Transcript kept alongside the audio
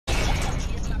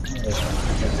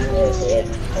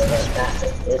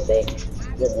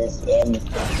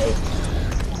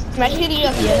Imagine getting you a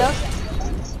piano.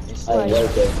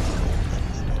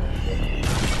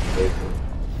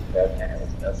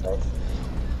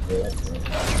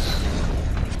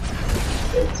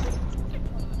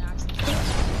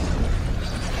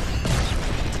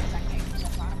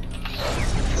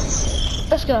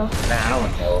 Let's go. Nah, I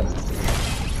don't know.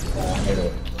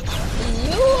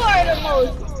 You are the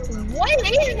most. What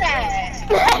is that?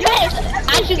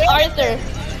 Actually, Arthur.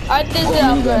 Arthur's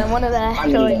one of the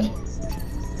droids.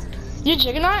 You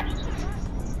Juggernaut?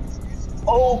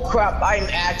 Oh crap, I'm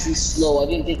actually slow. I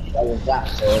didn't think I was that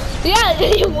slow. Yeah,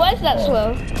 he was that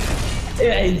slow.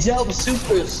 Yeah, I jumped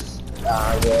super. Yeah.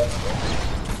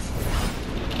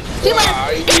 See my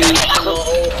You got no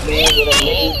old man with a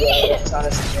laser. I'm trying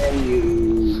to scam you.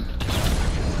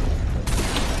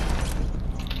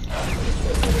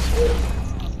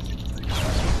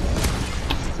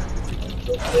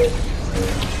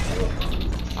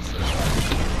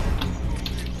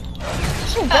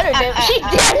 She better do. She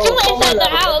did. She went inside the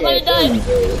house. I'm done.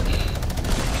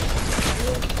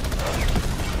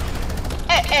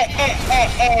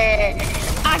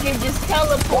 I can just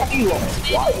teleport. Why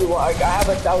you are? I have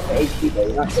 1,000 HP, but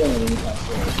you're not killing me anytime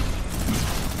soon.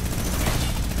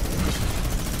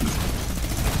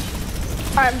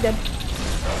 I'm dead.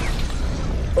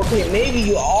 Okay, maybe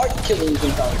you are killing me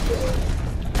anytime soon.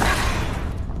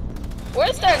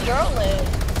 Where's that girl live?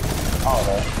 Oh,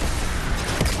 man.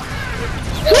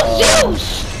 Zeus!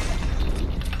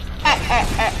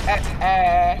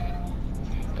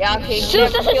 Yeah, okay.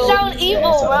 Zeus doesn't sound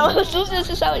evil, bro. Zeus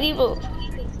doesn't sound evil.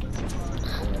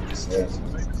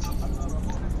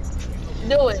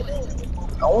 Do it.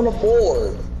 I want a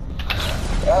board. I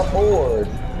got a board.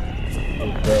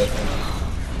 Okay.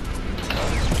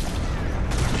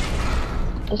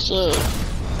 What's up?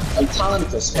 I'm telling you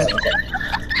to spam.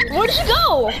 Where did you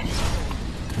go?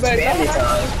 Spam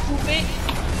time.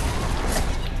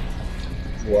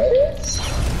 What?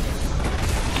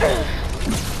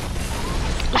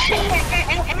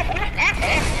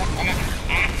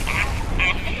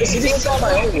 This is on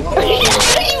my own.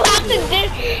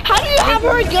 How do you have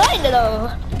her gun though?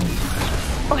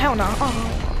 Oh hell no. Oh.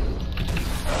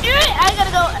 I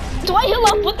gotta go. Do I heal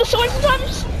up with the sword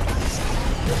sometimes?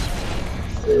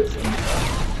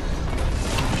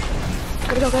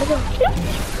 Gotta go.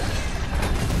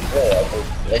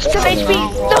 7 HP.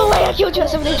 No way, I killed you at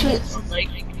 7 HP. Like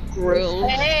grill.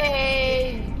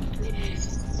 Hey.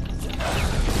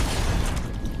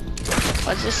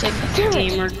 What's this say?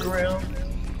 Gamer grill.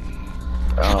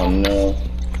 Oh no.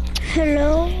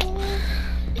 Hello.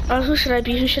 Who should I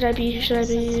be?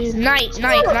 Knight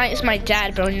is my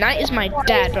dad, bro. Knight is my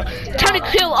dad, bro. Time to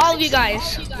kill all of you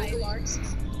guys.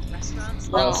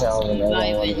 I'm telling you,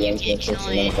 I'm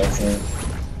killing.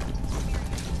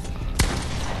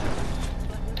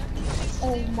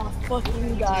 Oh my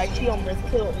fucking god, she almost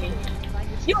killed me.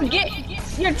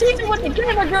 You're teaming with the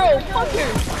gamer girl, fuck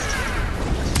her.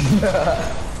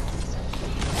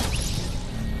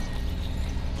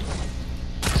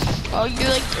 Oh, you're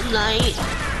like the Knight.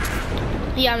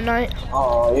 Yeah, I'm Knight.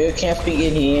 Oh, you can't be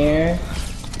in here.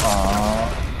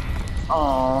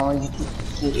 Oh, you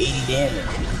did 80 damage.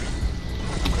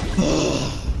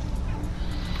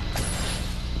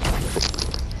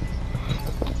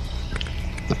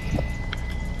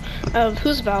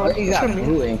 Who's Val? You got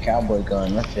blue and cowboy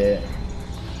gun, that's it.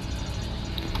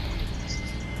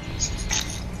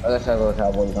 I guess I go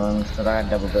cowboy guns, because I had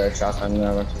double barrel shotgun and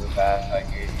I went too fast, I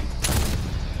hear you.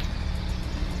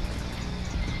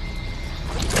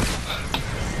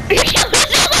 Let's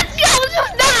go,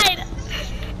 just died!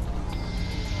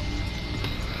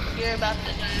 You're about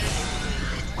to die.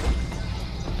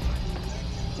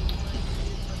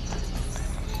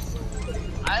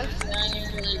 I found you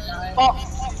really die. Oh.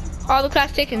 All the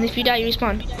class taken. If you die, you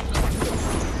respawn.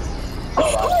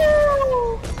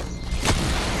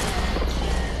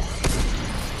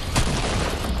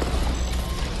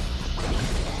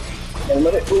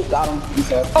 Ooh, got him.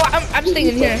 Oh, I'm staying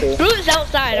in here. Root is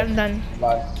outside. I'm done.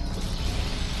 Bye.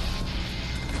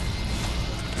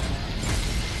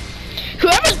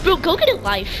 Whoever's Brute, go get a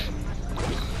life.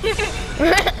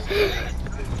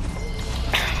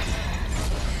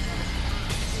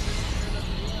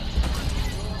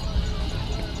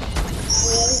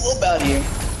 What about here?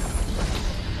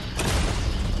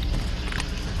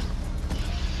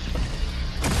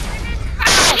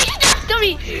 Ah, he knocked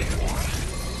me.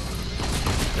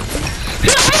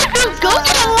 Go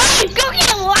get a life. Go get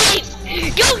a life.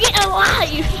 Go get a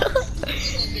life.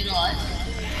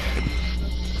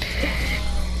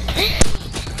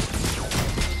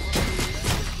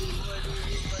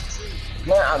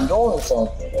 I'm doing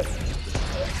something.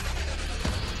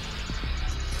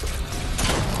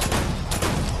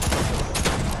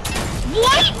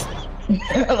 What?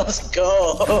 Let's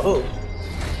go.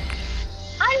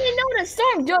 I didn't know the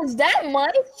storm does that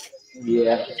much.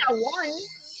 Yeah. I won.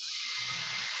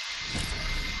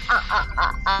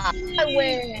 I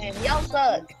win. Y'all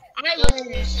suck. I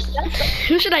win.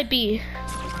 Who should I be?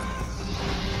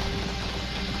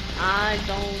 I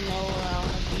don't know what I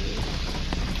wanna be.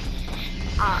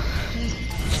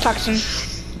 Toxin.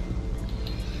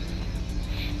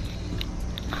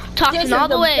 Toxin all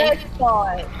the way.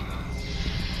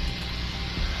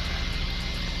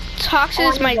 Toxin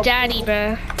is my daddy,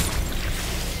 bruh.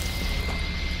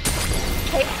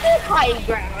 Take the high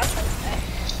ground.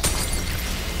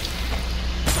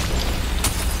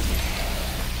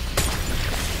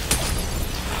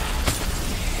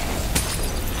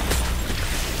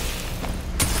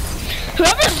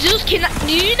 Whoever Zeus can,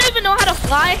 do you even know how to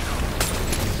fly?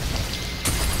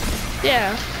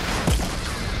 Yeah.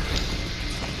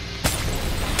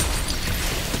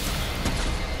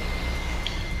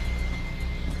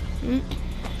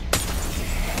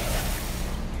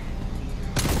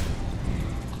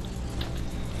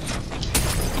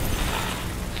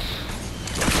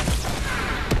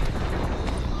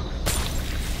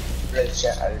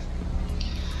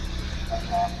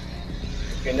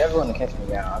 You're never gonna catch me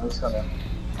down. I'm just gonna.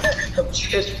 I'm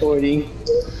transporting.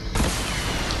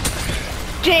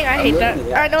 Dang, I hate that.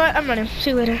 running, Alright, know what? I'm running.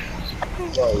 See you later.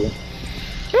 Sorry.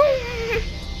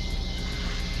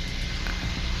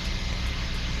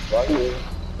 Why are you?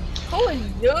 Who is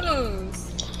Zeus?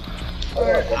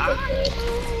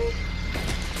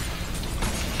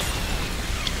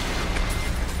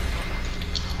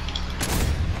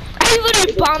 I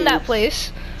literally bombed that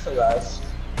place. What's up, guys?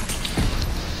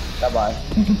 Bye-bye.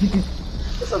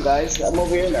 What's up, guys? I'm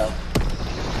over here now.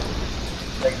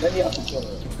 Like, let me off the kill me.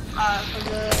 For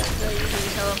the you can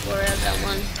teleport at that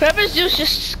one. Whoever Zeus,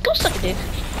 just go suck a dick.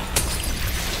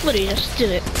 Literally, just do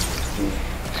it.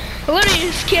 Literally,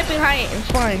 just camping high and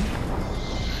flying.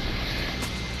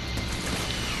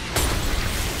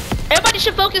 Everybody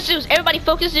should focus Zeus. Everybody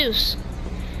focus Zeus.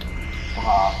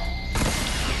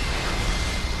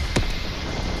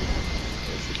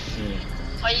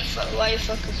 Why you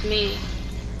focus me?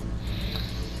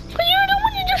 But you're the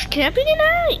one you're just camping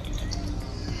tonight.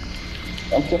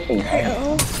 I'm kidding.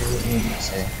 Hello. I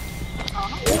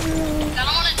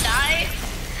don't wanna die.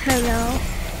 Hello.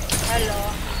 Hello.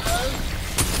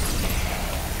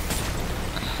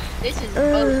 This is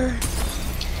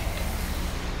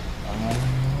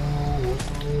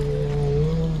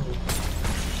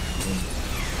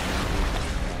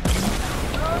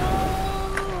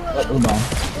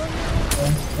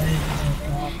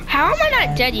How am I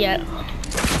not dead yet?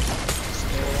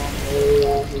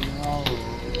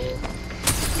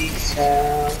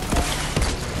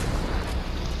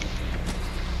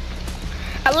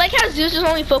 I like how Zeus is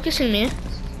only focusing me.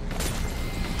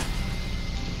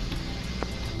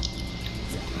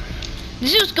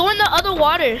 Zeus, go in the other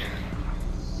water.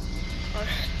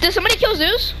 Did somebody kill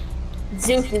Zeus?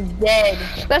 Zeus is dead.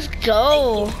 Let's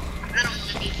go. I don't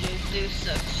wanna be Zeus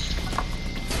sucks.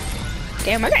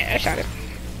 Damn, I got airshotted.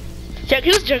 Check,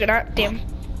 who's Juggernaut? Damn.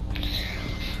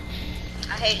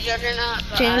 I hate Juggernaut,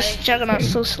 but James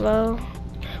Juggernaut's so slow.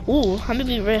 Ooh, I'm gonna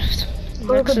be Rift.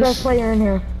 Who's the best player in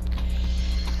here?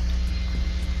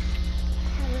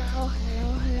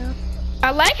 I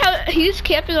like how he's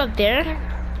camping up there.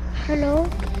 Hello?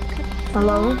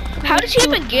 Hello? How did he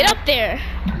even get up there?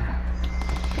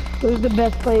 Who's the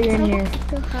best player in here?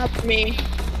 Me.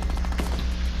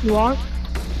 You are?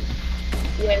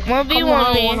 Yes.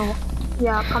 1v1 me.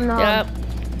 Yeah, come down. Yep.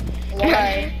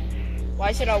 Why?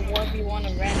 Why should I 1v1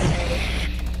 a random player?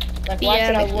 Like, why Yeah,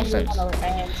 should I makes 1v1 sense. a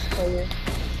random player?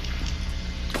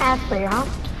 Ass player, huh?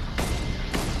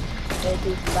 They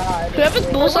just died. Whoever's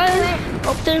bullseye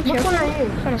up there, Which one are you?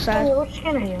 kind of sad. Hey, which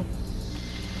skin are you?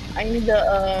 I need the,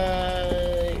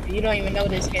 you don't even know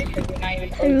this game because you're not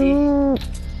even OG.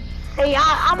 Hey,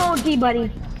 I'm OG,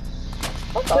 buddy.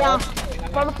 Okay. Yeah,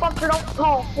 motherfucker, don't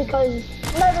talk because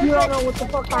you don't know what the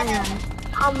fuck I am.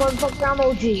 I'm motherfucker, I'm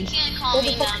OG. you can't call What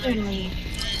me the fuck now. are you?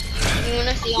 You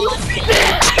wanna see all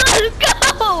Let's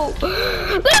go!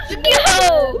 Let's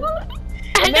go!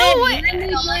 I know what.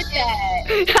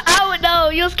 I would know.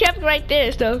 You was camping right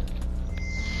there, so.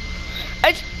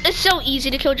 It's so easy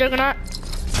to kill Juggernaut.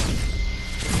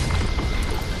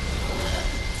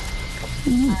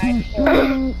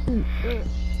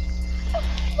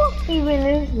 What even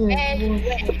is this? And he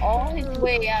went all his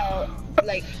way out,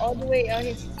 like all the way out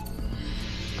his.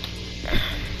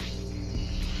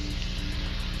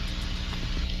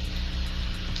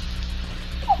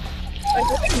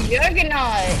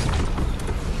 Juggernaut.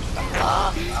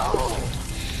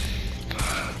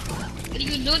 What are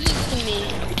you doing to me?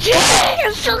 Dang,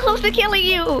 I'm so close to killing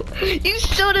you. You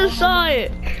should have saw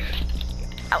it.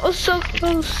 I was so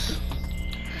close.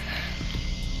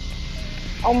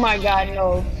 Oh my god,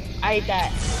 no. I hate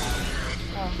that.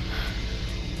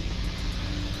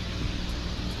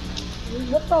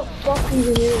 What the fuck are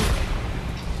you doing?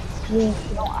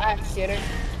 No, I'm shitter.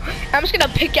 I'm just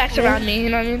gonna pickaxe around me, you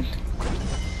know what I mean?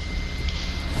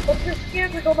 But you're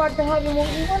scared to go back to having what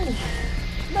you wanted.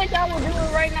 Bitch, I will do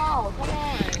it right now. Come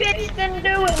on. Bitch, then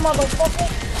do it, motherfucker.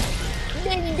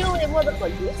 Then do it,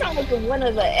 motherfucker. You sound like one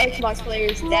of the Xbox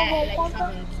players' dad.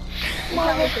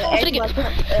 Like,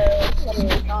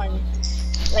 player's son.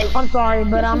 Like, I'm sorry,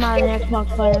 but I'm not an Xbox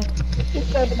player. he's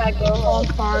scared to back girl. Oh,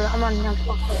 I'm sorry, I'm not an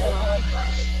Xbox player.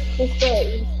 He's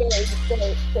scared.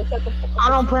 So shut the fuck up. I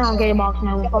don't play on Gamebox,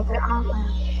 motherfucker.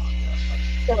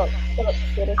 Shut up,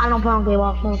 shitter. I don't play on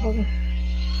Gamebox, motherfucker.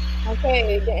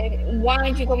 Okay, then why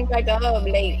aren't you coming back to hub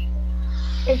late?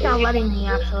 It's not letting me,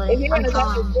 actually. If you're I'm gonna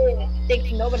talk to trying. this,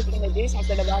 think nobody's gonna do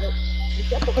something about it.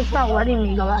 It's not letting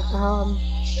me go back to home.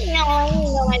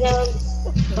 No, my god.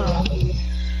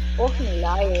 Fucking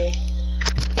liar.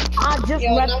 I just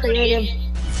Yo, left nobody- creative.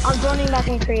 I'm joining back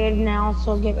in creative now,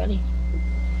 so get ready.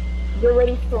 You're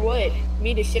ready for what?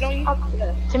 Me to shit on you?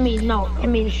 Yeah. To me, no, to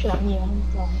me to shut on you. I'm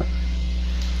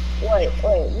sorry.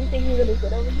 What? You think you're gonna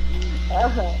shit on me?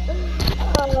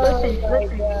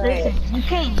 Listen. You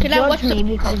can't Can I judge watch me the?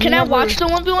 because Can you I never, watch the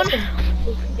 1v1?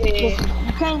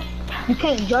 Listen, you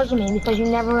can't judge me because you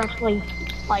never actually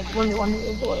like when you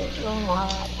do it. You don't know how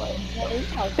I play.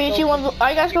 BH2 1v1. Are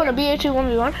you guys going to BH2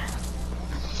 1v1?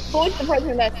 Who is the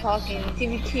person that's talking?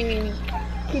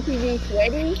 TPV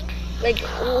Sweaty? Like,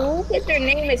 who put their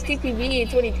name as TPV in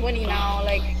 2020 now?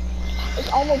 Like, it's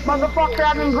almost Motherfucker,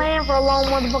 I've been playing for a long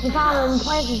motherfucking time. I've been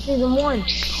playing since season 1.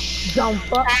 Dumb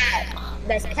fuck. Cap.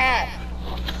 That's cap.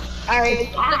 Alright.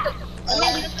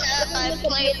 I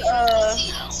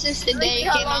played since the day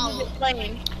it came out.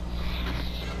 Playing.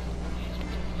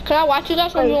 Can I watch you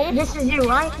guys Wait, 1v1? this is you,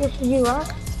 right? This is you,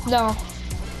 right? No.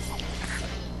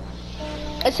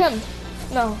 It's him.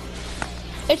 No.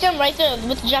 It's him right there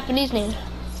with the Japanese name.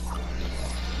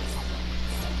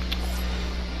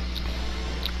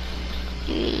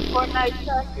 Fortnite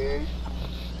tracker.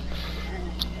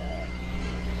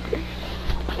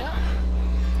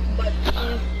 But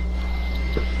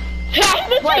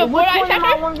Wait, which one am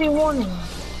I Fortnite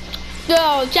 1v1?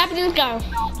 No, Japanese guy.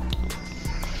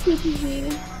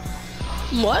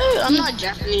 What? I'm not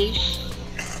Japanese.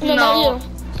 No, not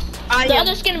you. The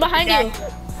other skin behind you.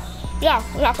 Yeah,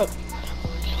 exactly.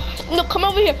 No, come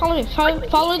over here. Follow me.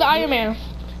 Follow the Iron Man.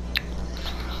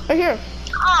 Right here.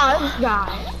 Ah, this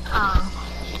guy.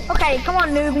 Okay, come on,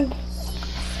 newbie.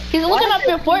 He's looking up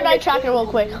your Fortnite tracker real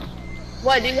quick.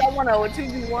 what? Do y'all want to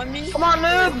 2v1 me? Come on,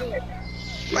 noob.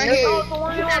 Right Let's here. go for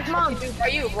 1v1, come on. Are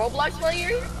you a Roblox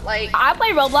player? Like, I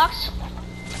play Roblox.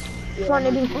 Come on,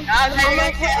 newbie.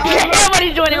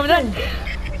 Everybody's joining. I'm done.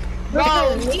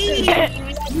 bro, me,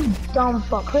 Dumb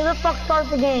fuck. Who the fuck starts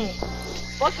the game?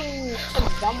 fucking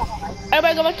dumb.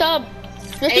 Everybody go back to hub.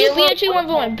 Let's do BH2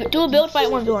 1v1. Do a build fight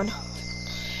 1v1.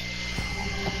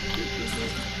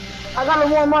 I gotta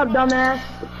warm up, dumbass.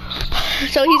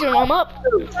 So he's gonna warm up.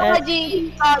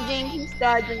 He's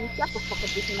dodging. Shut the fuck up,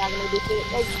 this is not gonna do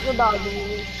shit. Like, you're dodging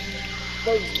me.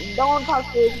 Like, don't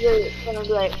talk to us, you're gonna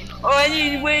be like, oh, I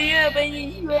need to way up,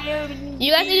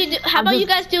 You guys need to do, how about you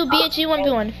guys do BH2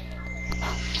 1v1?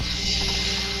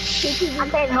 I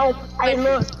can't help. Hey,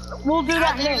 look. We'll do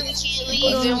that I literally next. can't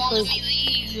leave. They won't let me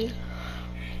leave.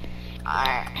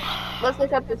 Alright, let's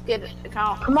look up this kid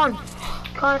account. Come on.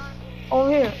 Come over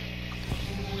here.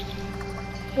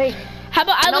 Hey, How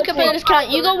about I look up at this count?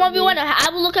 You go 1v1. I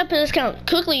will look up at this count.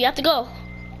 Quickly, you have to go.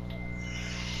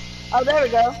 Oh, there we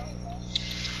go.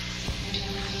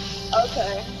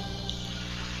 Okay.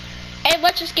 Hey,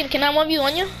 let's just get. Can I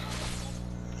 1v1 you?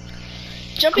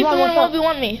 Jump Come if on, you want what's to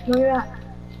 1v1 me. where you at?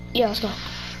 Yeah, let's go.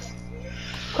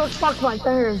 Quick fuck my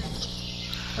third.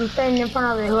 I'm standing in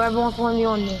front of it. Whoever wants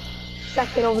 1v1 me.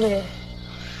 Check it over there.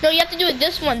 No, you have to do it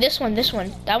this one. That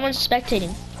one's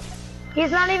spectating.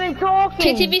 He's not even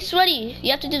talking. TTV Sweaty.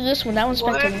 You have to do this one. That one's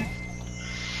spectating.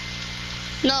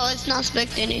 No, it's not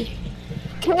spectating.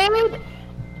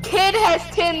 Kid has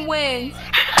 10 wins.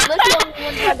 Let's see how many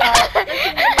wins I got.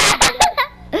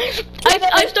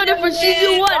 I started for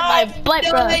season 1. My butt,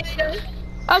 bro.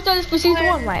 I started for season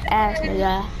 1. My ass,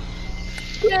 nigga.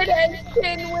 Kid has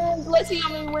 10 wins. Let's see how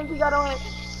many wins he got on.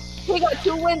 He got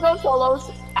 2 wins on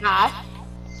solos.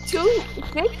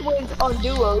 6 wins on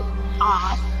duos.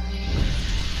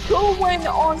 2 win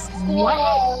on squad.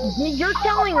 What? You're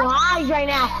telling lies right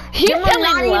now. You're Them are telling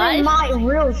not lies? even my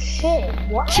real shit.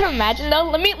 What? Can you imagine though?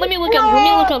 Let me look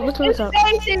up. Look this up.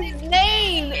 It's his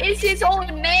name. It's his own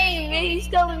name, and he's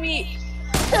telling lies.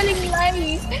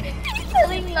 He's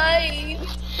telling lies.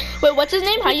 Wait, what's his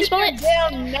name? How you spell it?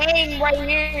 Damn name right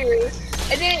here.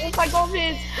 And then if I go to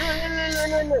his,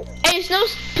 look. Hey, Snow,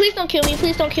 please don't kill me.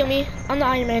 Please don't kill me. I'm the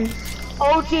Iron Man.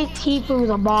 OG Tifu's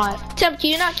a bot. Tim, can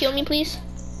you not kill me, please?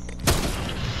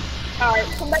 Alright,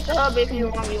 come back to hub if you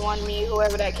want me,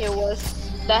 whoever that kid was.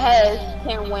 That has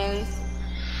 10 wins.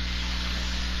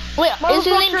 Wait, is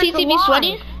his name Motherfucker's TTV lying.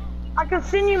 Sweaty? I can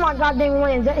send you my goddamn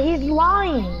wins. He's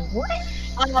lying. What?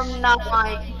 I'm not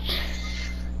lying.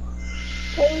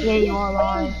 Yeah, you are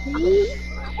lying.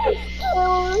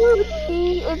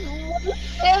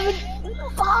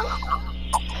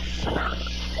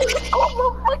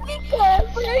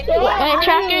 My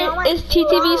tracker is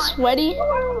TTV Sweaty.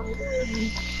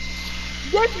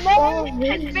 This man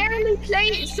has barely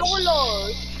played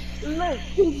solos. Look,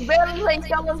 he's barely played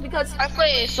solos because I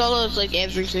play solos like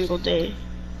every single day.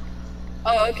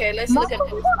 Oh, okay. Let's look at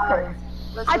this. Motherfucker.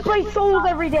 I play solos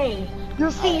every day. You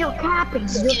see, you're capping.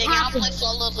 You're Kidding, I capping. play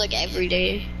solos like every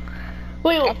day.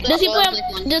 Wait, does he play?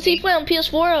 Like Does he play on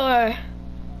PS4 or?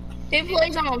 He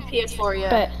plays on PS4, yeah.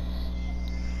 But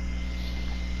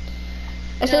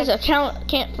it says account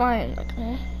can't find. Like,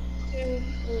 2,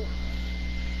 3,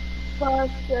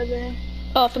 5, 7.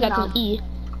 oh, I forgot No. the E.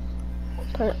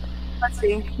 But Let's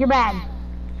see. You're bad.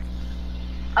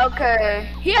 Okay,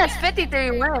 he has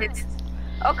 53 wins.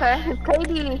 Okay, his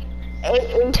KD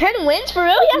 10 wins for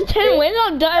real? He has 10 wins.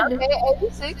 I'm done. Okay,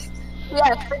 86. He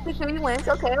has 53 wins.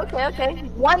 Okay.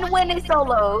 1 win in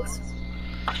solos.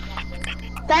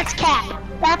 That's cap.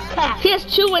 That's cap. He has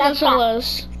 2 wins in That's cap.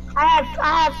 solos. I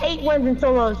have 8 wins in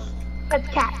solos. That's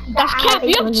cap. That's I cap. You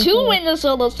 8 have wins in 2 solos. wins in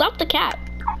solos. Stop the cap.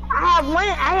 I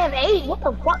have 8. What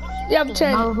the fuck? You have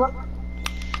 10. Motherfucker.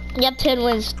 You have 10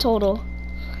 wins total.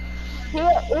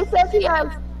 It says he has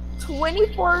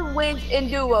 24 wins in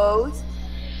duos.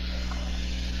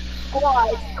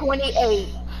 Squads 28.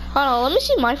 Hold on, let me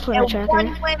see my Fortnite And tracker.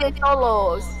 1 win in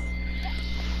solos.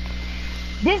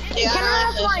 Can I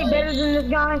ask somebody better than this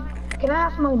guy? Can I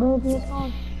ask somebody better than this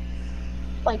guy?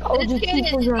 Like OG This kid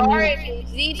people is are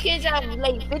garbage. These kids have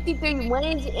like 53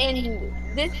 wins, and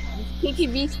this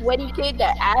TTV Sweaty kid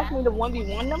that asked me to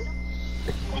 1v1 them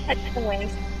had 10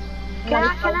 wins. Can I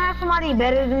ask somebody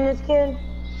better than this kid?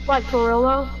 Like for real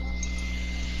though?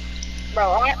 Bro,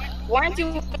 why aren't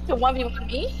you to 1v1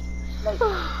 me? Like, I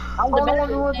I'm the don't best. want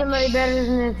to want somebody better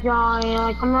than this guy.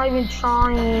 Like I'm not even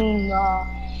trying.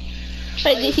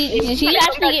 Wait, did he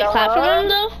actually get clapped from him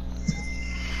though?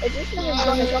 Is this nigga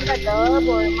gonna come back up,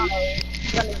 or am I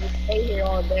gonna just stay here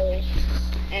all day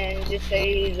and just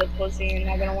say he's a pussy and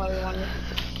not gonna 1v1 me?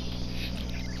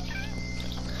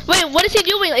 Wait, what is he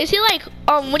doing? Is he like,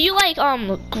 when you like,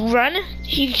 run,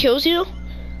 he kills you?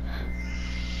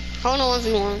 I don't know what's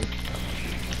going on.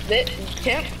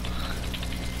 Tim?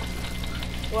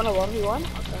 You wanna 1v1?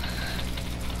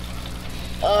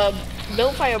 Okay.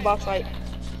 Build firebox fight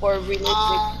or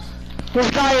realistic. This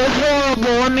guy is horrible.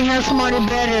 Let me have somebody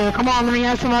better. Come on, let me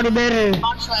have somebody better.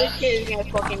 This kid is gonna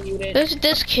fucking mute it.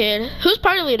 This kid. Who's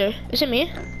party leader? Is it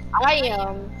me? I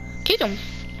am. Kick him.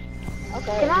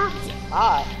 Okay. Can I?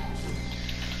 Ah.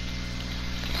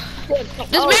 This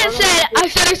man said I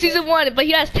started season 1, but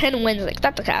he has 10 wins. Like,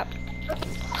 stop the cap.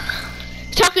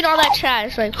 He's talking all that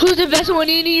trash. Like, who's the best one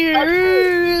in here?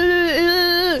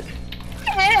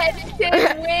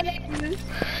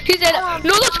 He said,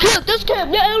 no, let's cap. This kid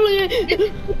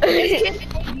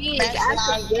is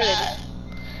actually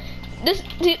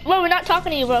good. Bro, we're not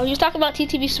talking to you, bro. He was talking about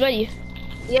TTV Sweaty.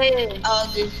 Yeah.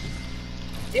 Dude.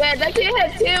 Yeah, that kid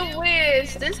had 10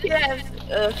 wins. This kid has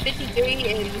 53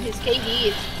 and his KD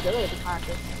is good,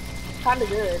 kinda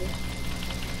good.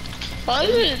 Well,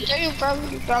 you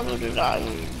probably not.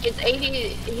 His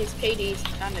 80, his KD is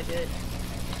kinda good.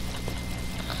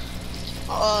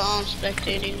 Oh, I'm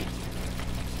spectating.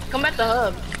 Come at the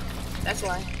hub. That's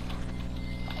why.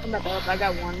 Come at the hub. I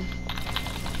got one.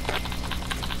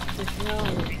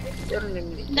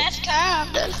 That's cap.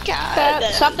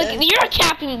 Stop the. You're a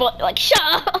capping boy. Like, shut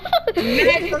up.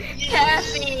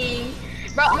 Capping.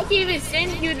 Bro, I can't even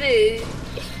send you this.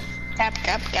 Cap.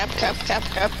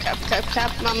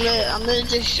 I'm gonna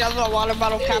just shove a water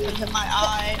bottle cap into my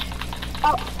eye.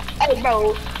 Oh, hey,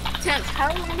 bro. Temps, how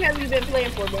long have you been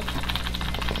playing for, bro?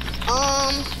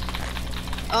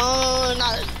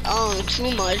 Not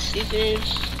too much. This is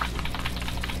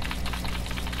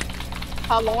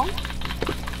How long?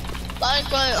 Like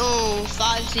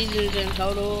 5 seasons in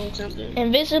total or something.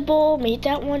 Invisible, made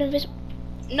that one invisible.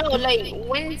 No, like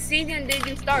when season did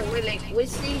you start? With like which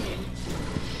season?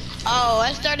 Oh,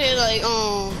 I started like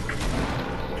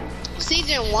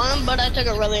season 1, but I took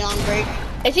a really long break.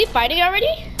 Is he fighting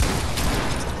already?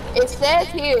 It says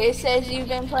here. It says you've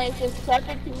been playing since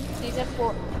chapter 2, season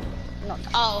 4. No.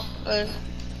 Oh,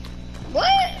 what?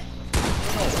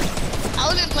 I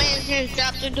wasn't playing since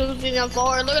chapter 2, season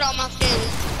 4. Look at all my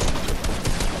skins.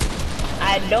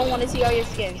 I don't want to see all your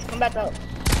skins. Come back up.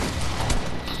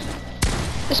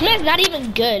 This man's not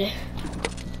even good.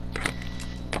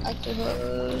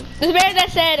 This man that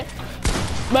said,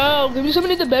 bro, give me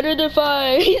somebody that's better than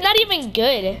 5. He's not even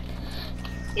good.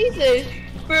 He says,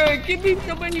 bro, give me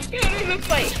somebody better than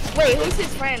 5. Wait, who's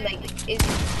his friend? Like, is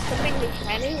something his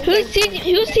friend? Who's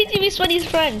TTV Sweaty's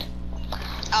friend?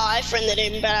 Oh, I friended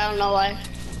him, but I don't know why.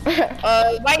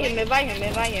 Invite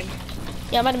him.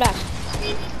 Yeah, I'm on the back.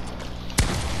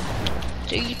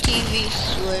 TTV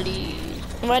Sweaty.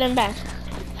 Invite him back.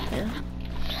 Yeah.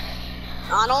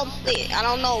 I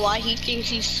don't know why he thinks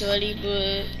he's sweaty,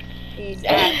 but He's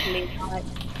actually not.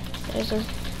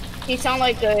 He sounds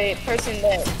like a person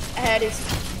that had his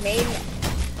name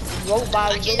wrote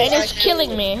by And it's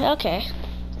killing me. Okay.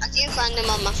 I can't find him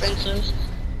on my friends list.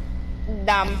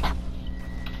 Damn.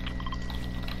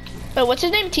 Wait, what's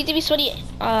his name? TTV Sweaty.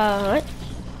 What?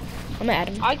 I'm gonna add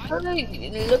him. I could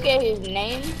look at his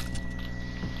name.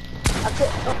 I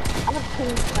have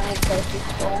two friends places,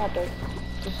 so I have to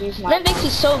confuse my. Man thinks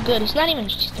he's so good. He's not even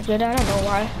good. I don't know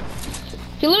why.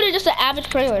 He's literally just an average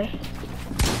player.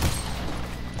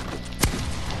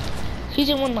 He's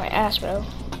in one my ass, bro.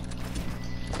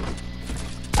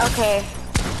 Okay.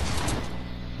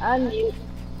 Unmute.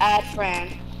 Add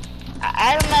friend.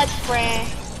 Add him as friend.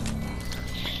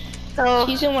 So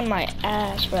He's in one my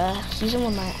ass, bro. He's in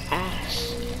one my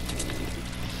ass.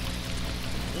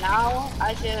 now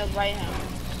I should invite him.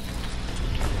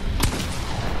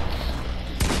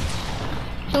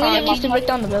 So Liam needs to break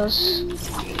down the bills.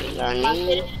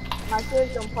 My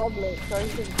kid's in public, so he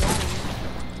can join.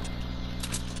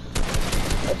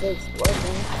 If it's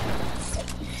working.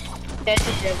 That's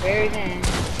just a version.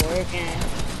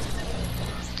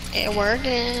 It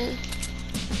working.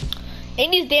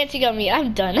 Andy's dancing on me.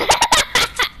 I'm done.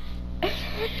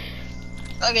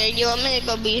 Okay, you want me to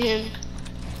go beat him?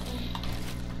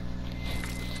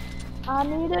 I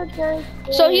need a good.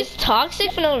 So he's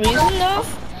toxic for no reason, though?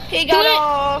 He got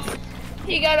off.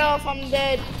 He got off. I'm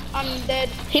dead.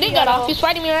 He didn't get off. He's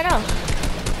fighting me right now.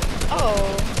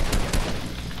 Oh.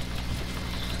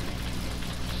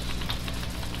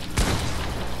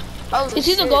 Oh, Is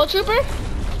he the gold trooper?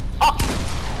 Oh.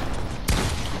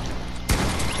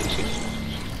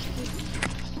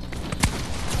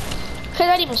 Cause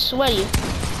not even sweaty.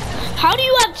 How do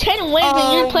you have 10 wins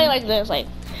and you play like this? Like,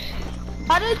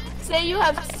 How did it say you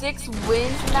have 6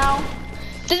 wins now?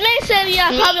 this man said, yeah,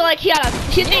 probably like he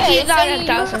thinks he's not saying a you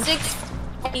have 1,000.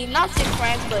 6, not 6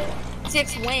 friends, but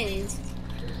 6 wins.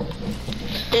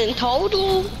 In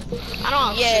total? I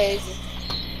don't know. Yes.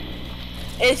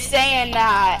 It's saying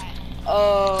that.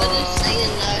 But it's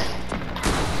saying that.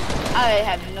 I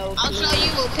have no I'll clue. show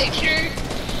you a picture.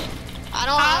 I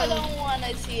I don't don't want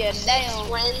to see a have damn.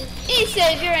 friends. He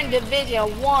said you're in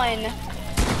Division 1.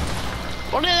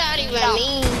 What does that even No.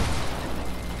 mean?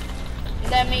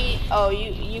 That means, oh,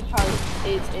 you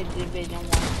probably is in Division 1.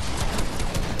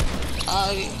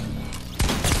 I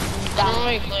don't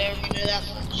really play arena that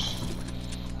much.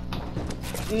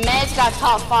 Mans got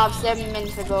top 5 7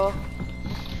 minutes ago.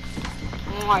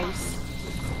 Nice.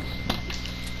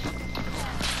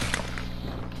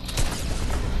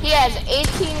 He has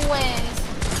 18 wins.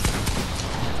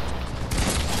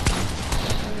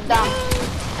 Dumb.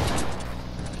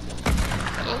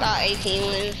 I got 18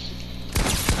 wins.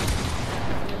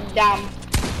 Dumb.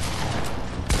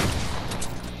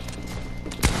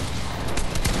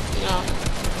 No.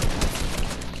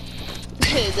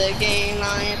 The game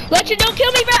line. Legend, don't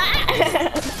kill me, bro!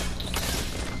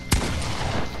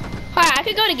 Alright, I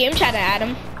could go to game chat and add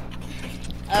him.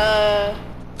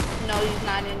 No, he's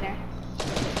not in there.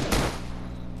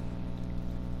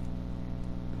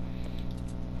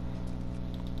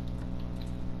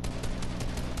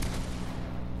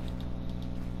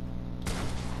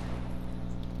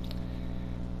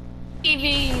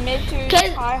 TV midterm.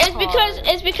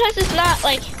 It's because it's not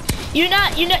like you're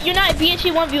not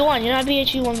BHE 1v1. You're not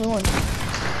BHE 1v1.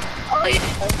 Oh yeah.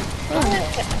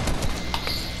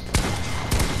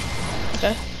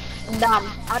 Okay. Dumb.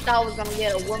 I thought I was gonna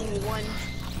get a 1v1.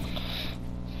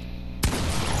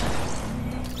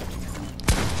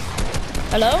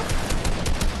 Hello?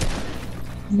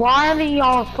 Why are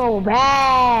y'all so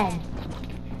bad?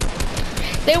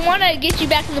 They want to get you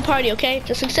back in the party, okay?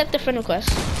 Just accept the friend request.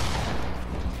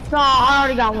 No, I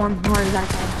already got one. I already got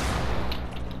that.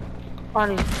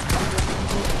 Already.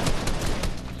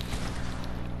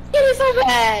 It was so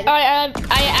bad.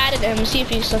 Alright, I added him. See if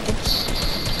he's something.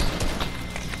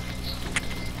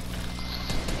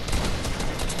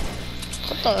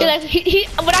 He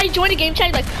when I joined the game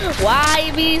chat, he's like, why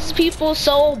are these people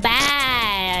so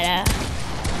bad?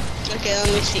 Okay,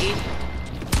 let me see.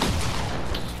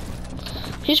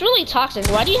 He's really toxic.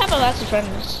 Why do you have lots of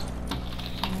friends?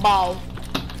 Ball.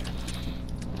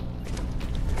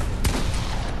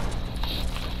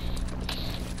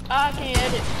 I can't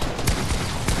edit.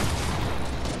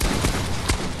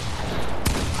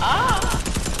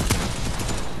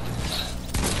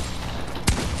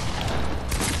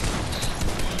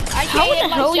 How in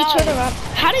the hell you turn around?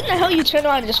 How did the hell you turn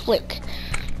around and just flick?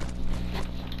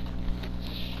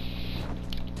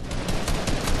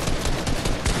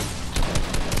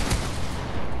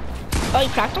 Oh, you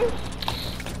cracked him?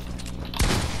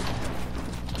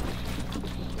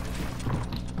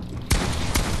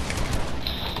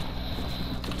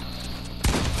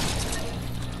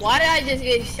 Why did I just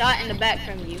get shot in the back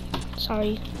from you?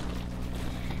 Sorry.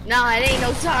 Nah, it ain't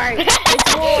no sorry.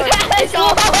 It's war. It's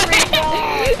all free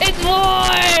war. It's war!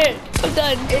 I'm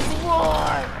done. It's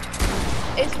war.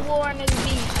 It's war on this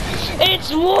beach. It's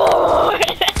war!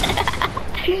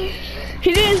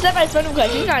 He didn't accept my friend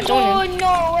request. He's not joining. Oh,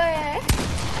 no way.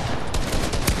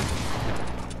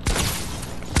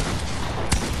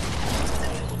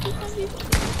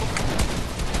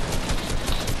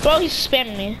 Bro, he's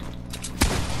spamming me.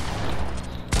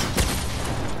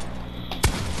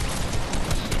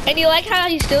 And you like how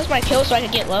he steals my kills so I can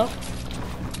get low?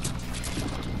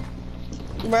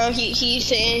 Bro, he's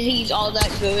saying he's all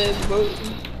that good, bro.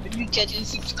 Because he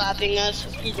keeps clapping us.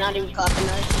 He's not even clapping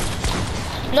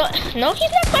us. No,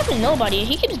 he's not clapping nobody.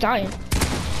 He keeps dying.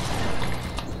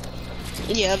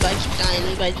 Yeah, but I keep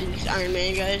dying by these Iron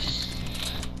Man guys.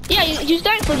 Yeah, he's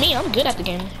dying for me. I'm good at the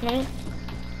game. You know what I mean?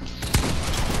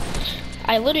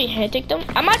 I literally handpicked him.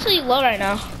 I'm actually low right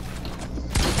now.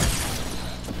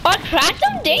 Oh, I cracked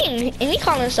him? Dang. And he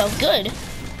calling himself good.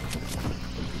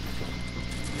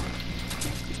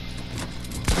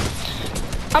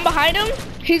 I'm behind him.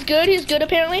 He's good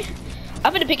apparently.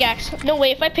 I'm gonna pickaxe. No way,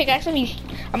 if I pickaxe him,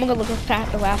 I'm gonna look at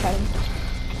and laugh at him.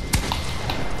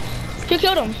 Who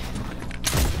killed him?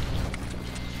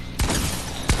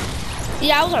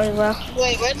 Yeah, I was already low.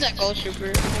 Wait, where's that ghost trooper?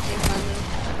 I can't find him.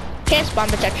 Can't spawn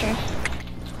protection.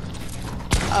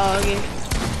 Oh, okay.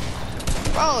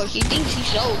 Bro, he thinks he's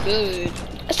so good.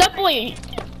 Stop boy,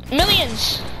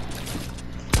 millions.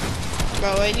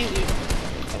 Bro, I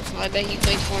bet he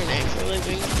plays Fortnite for a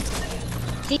living.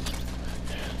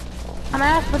 I'm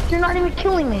ass, but you're not even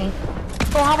killing me.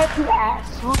 So how about you ass,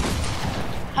 huh?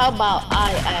 How about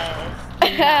I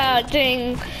ask?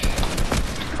 Dang.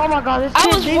 Oh my god, this I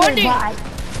kid was didn't wondering- die.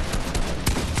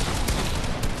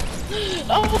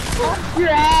 Oh, Your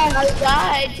ass. I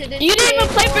died to this. You didn't even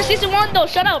play for kid. season 1 though,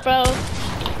 shut up, bro.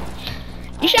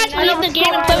 You should actually leave the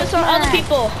game and play with some other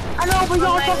people. I know, but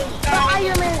y'all talk, the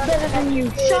Iron Man's better than you.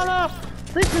 Shut up.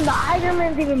 Listen, the Iron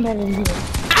Man's even better than you.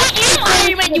 I am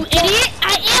Iron Man, you idiot!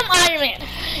 I am Iron Man!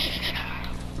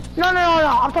 No,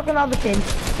 I'm talking about the kid.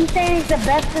 He's saying he's the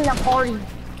best in the party,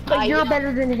 but you're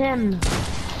better than him.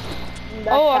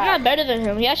 Oh, I'm not better than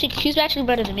him. He's actually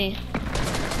better than me.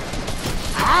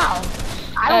 How?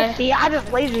 I don't see. I just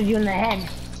lasered you in the head.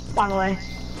 By the way,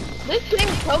 This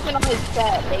kid's choking on his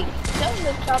fat. Like, tell him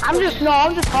to stop. I'm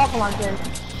just talking like this,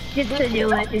 just to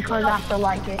do it because I feel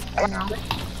like it. You know.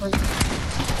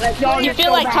 You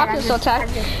feel like talking so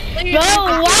tough. Bro,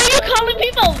 why are you calling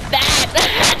people bad? I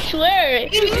swear.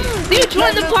 You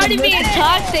joined the party being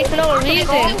toxic for no reason.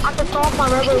 I can talk my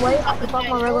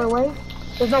regular way.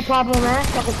 There's no problem there. I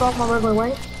can talk my regular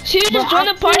way. So you just joined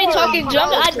the party talking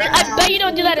junk? I bet you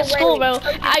don't do that at school, bro.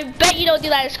 I bet you don't do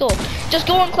that at school. Just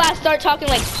go in class, start talking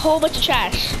like a whole bunch of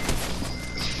trash.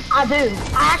 I do.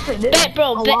 I actually do. Bet,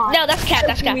 bro. Bet. No, that's cap.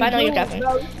 That's cap. I know you're capping.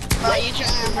 Bro, you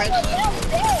trying to impress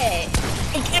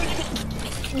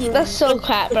me? That's so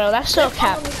cap, bro. That's so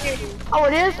cap. Oh,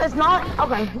 it is? It's not?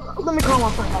 Okay. Let me call my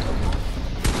friend up.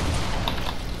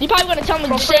 You probably gonna tell me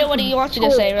to say what he wants you to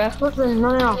say, bro. Listen,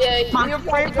 no. Yeah, My you're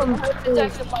friend from school.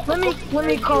 Let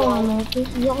me call him, man.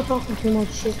 Y'all talking too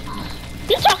much shit.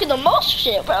 You're talking the most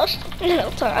shit, bro.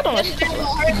 No, I don't know. Say the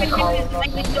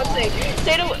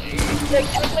like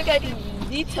I'm like I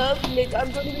D-Tub, like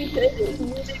I'm gonna be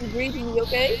breathing,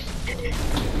 okay?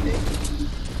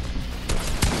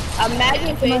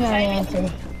 Imagine saying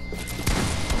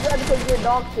upset because you're a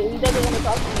dog shit. He doesn't want to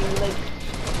talk to you. Like,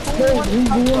 He's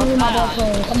really my best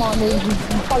friend. Come on, dude. You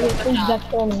fucking think that's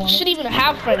the only You one. shouldn't even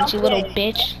have friends, you little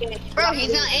bitch. Bro,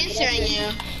 he's not answering you.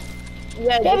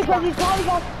 Yeah, because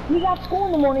he got school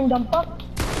in the morning, dumb fuck.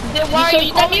 Then why So are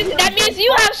you that means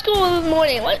you have school in the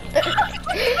morning. What?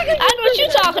 I know what you're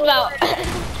talking about.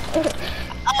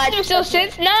 That makes no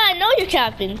sense. Nah, I know you're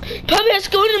capping. Probably have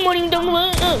school in the morning. Don't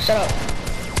want. Oh, shut up.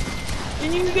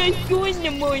 And you guys go in the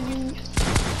morning.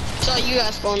 So you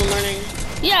got school in the morning.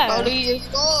 Yeah. Go to your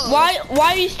school. Why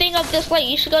are you staying up this late?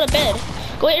 You should go to bed.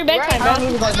 Go at your bedtime, I don't bro.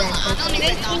 need to go to bed. I don't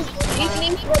even know. You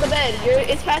need to go to bed.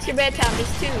 It's past your bedtime.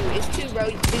 It's 2, bro.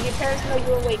 Do your parents know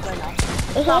you're awake right now?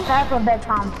 It's not time for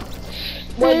bedtime.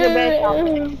 What's your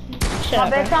bedtime? Shut My up,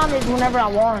 bro. bedtime is whenever I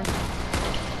want.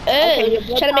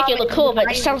 Trying to make it look cool,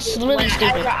 but it sounds really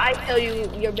stupid. Whenever I tell you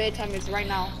your bedtime is right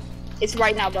now. It's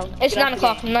right now, bro. It's Get 9 up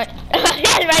o'clock. today.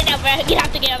 Right now, bro. You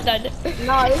have to get up done.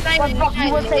 No, it's not What even the fuck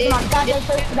you would say to my nine. goddamn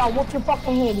face without whoop your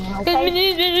fucking head in,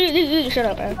 okay? Shut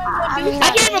up, bro. I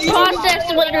I can't even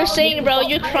process what you're saying, bro.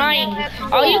 You're crying.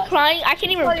 Are you crying? I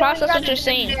can't even process what you're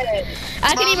saying.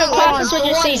 I can't even process what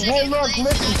you're saying. Hey, look,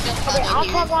 listen. Okay, I'll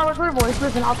talk my regular voice.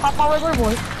 Listen, I'll talk my regular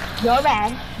voice. You're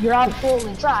bad. You're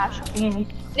absolutely trash. And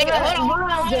Nigga, hold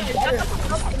on. get Shut better. the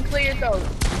fuck up and clear your throat.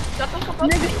 Shut the fuck up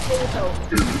and clear your throat.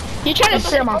 You're trying to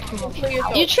Clear my sound. throat. Clear your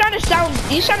throat. You're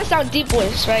trying to sound deep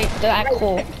voice, right? To act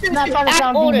cool. I'm not trying to Act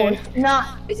sound older. deep voice. Not.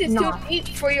 This is no. too deep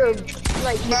for your,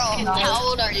 like, Bro, how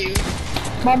old are you?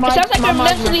 My It mic- sounds like my you're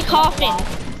mic mentally messed coughing. up.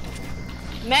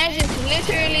 man just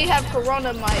literally have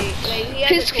corona mic. Like, he has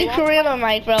His a corona, corona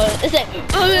mic, bro. It's like. he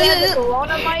has a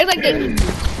corona mic. It's like the.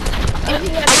 and he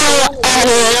has a corona mic.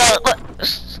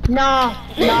 No,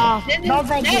 no. This is- Don't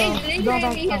thank that you. is Don't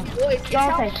literally thank his you. voice. It Don't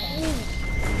sounds thank you.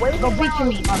 way Go beat down, your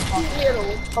meat, motherfucker. little. Go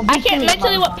I beat can't your meat,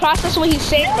 mentally motherfucker. process what he's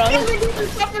saying, bro. This is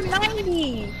fucking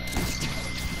 90.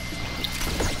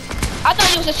 I thought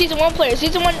he was a season 1 player.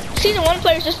 Season one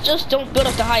players just don't build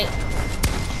up the height.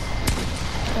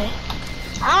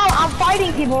 I'm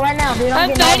fighting people right now, dude. I'm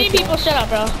getting all fighting the people. Shut up,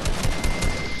 bro.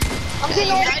 I'm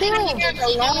getting all the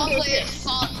Everyone kills. players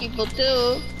fought people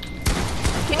too.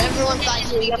 Everyone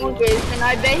fights people. Youngest, and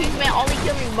I bet he's been only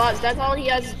killing bots. That's all he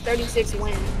has is 36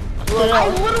 wins. I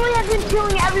literally have been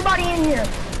killing everybody in here.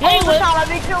 No, you All the wouldn't. time I've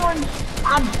been killing.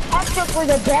 I'm technically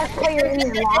the best player in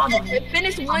the lobby.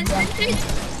 Finish one sentence.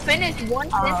 Finish one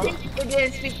sentence, and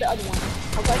then speak the other one.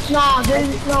 Okay? No, there's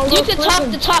no. You look, can talk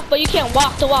listen. the talk, but you can't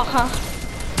walk the walk, huh?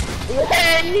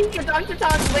 Yeah, he can talk to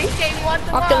talk, but he can't want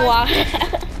to Walk the walk.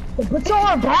 But y'all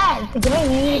are bad. The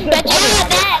game, you need to get But you better. are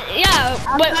bad, yeah.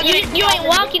 But you ain't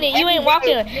walking it. You ain't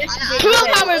walking it. Prove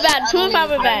how we're bad. Prove how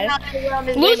we're bad.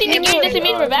 Losing the game doesn't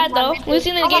mean we're bad, though.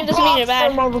 Losing the game doesn't mean you're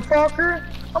bad. Motherfucker.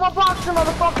 I'm a boxer,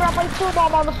 motherfucker. I play football,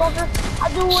 motherfucker. I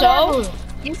do So? whatever.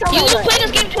 You You just play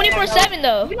this game 24/7,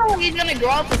 though. You know what he's gonna grow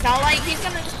up to sound like? He's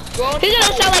gonna grow up He's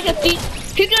gonna sound like a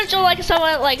he's gonna sound like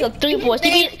someone like a 3 voice.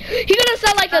 He's gonna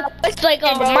sound like a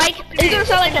mic. He's gonna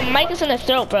sound like a mic is in the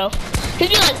throat, bro. He's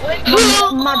be like,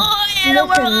 Listen.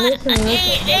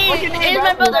 Hey,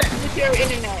 my brother. with your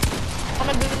internet. I'm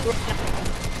gonna do this right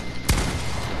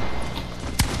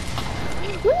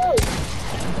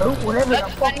Whatever the now.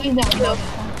 fuck you want.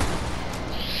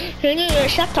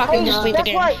 Shut talking, just leave the Guess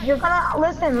game. what? You're gonna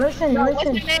listen. What's your name?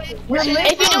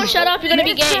 If you don't shut up, you're gonna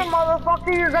be gay. Listen,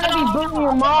 motherfucker, you're gonna be booting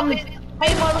your mom.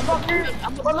 Hey,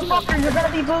 motherfucker, you're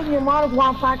gonna be booting your mom's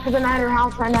Wi-Fi because I'm at her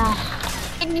house right now.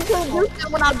 You can't do shit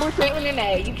when I boot your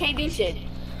internet. You can't do shit.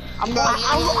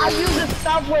 I use the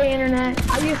subway internet.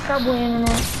 I use subway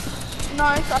internet.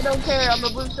 Nice, I don't care. I'm a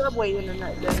boot subway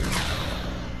internet then.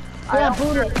 Yeah,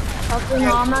 boot it. Okay,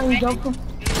 no, I'm not even joking.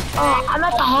 I'm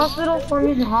at the hospital, so I'm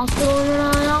using hospital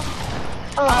internet right now.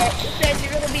 Alright, it says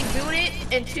you're gonna be booted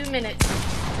in 2 minutes.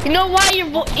 You know why your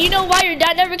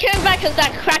dad never came back? Cause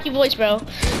that cracky voice, bro.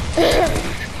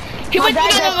 He went to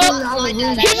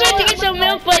get some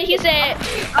milk, but he said,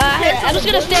 I'm just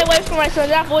gonna stay away from my son.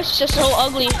 That voice is just so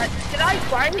ugly. Did I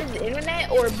fry his internet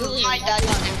or boot My him? dad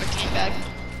never came back.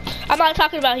 I'm not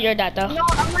talking about your dad, though. No,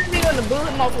 I'm not even gonna boot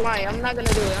him offline. I'm not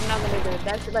gonna do it. I'm not gonna do it.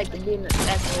 That's like being an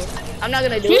asshole. I'm not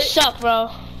gonna do You it. suck, bro.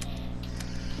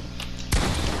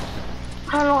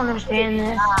 I don't understand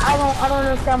this. I don't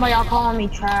understand why y'all calling me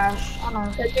trash. I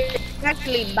don't. You're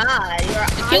actually bad.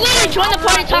 You literally joined the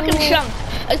party talking junk.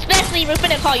 Especially if we're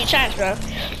finna call you trash, bro.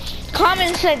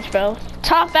 Common sense, bro.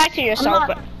 Talk back to I'm yourself,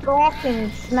 bro. not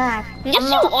talking smack. Yes, I'm you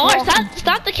not are. talking-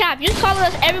 Stop the cap. You're calling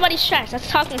us everybody's trash. That's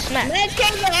talking smack. Let's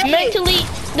get the Mentally,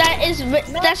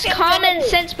 that's common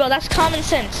sense, bro. That's common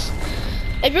sense.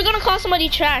 If you're gonna call somebody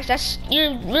trash,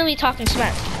 you're really talking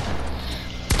smack.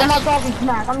 I'm not talking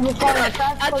smack. I'm just calling it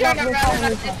trash. I Y'all turned been around calling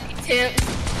and me trash. tips.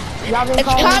 Y'all been It's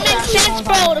calling me common trash sense,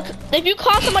 all the bro. time. If you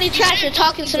call somebody trash, you're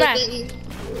talking smack.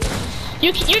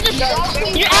 You're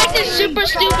acting super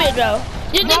stupid, bro.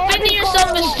 You're defending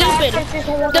yourself as stupid.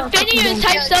 Defending your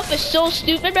type stuff is so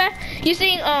stupid, bro. You're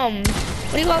saying what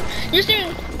do you call it? You're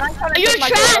saying you're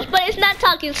trash, but it's not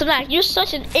talking smack. You're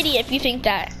such an idiot if you think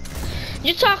that.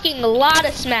 You're talking a lot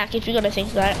of smack if you're gonna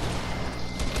think that.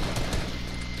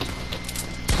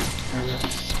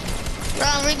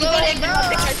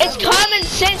 It's common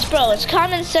sense, bro. It's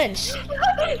common sense.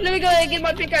 Let me go ahead and get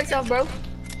my pickaxe out, bro.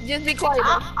 Just be quiet,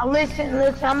 bro. Listen,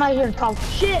 I'm not here to talk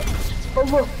shit. But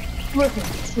look, listen.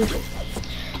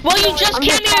 Well, you just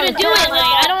came here to do it. Like,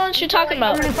 I don't know what you're talking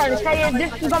about. I'm just trying to say it.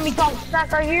 This is gonna be talking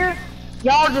smack right here.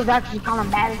 Y'all just actually kind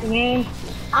of bad at the game.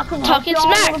 Talking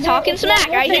smack, talking smack.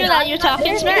 I hear that you're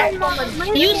talking smack.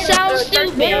 You sound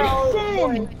stupid.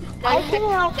 I can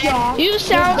help y'all. You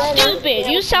sound stupid.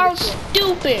 You sound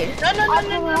stupid.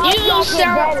 No. You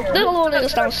sound. This little nigga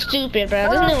sounds stupid, bro.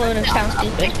 This little nigga sounds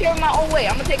Take stupid. care of my own way.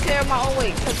 I'm gonna take care of my own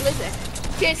way. Cause listen,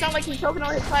 he can't sound like he's choking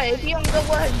on his fire. If he don't know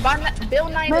what Bill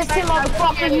Nye is Listen,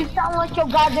 motherfucker, you sound like your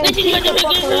goddamn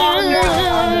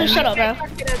Shut up, bro.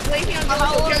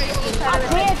 I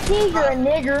guarantee you're a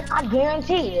nigger. I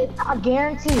guarantee it. I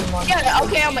guarantee it, motherfucker. Yeah,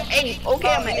 okay, I'm an 8. Okay,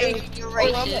 I'm an 8. You're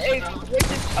I'm an 8.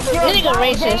 You nigga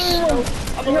racist.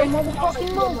 I'm an nigger.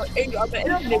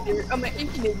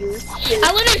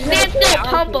 I literally stand still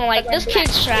pumping like this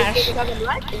kid's trash. Is it because I'm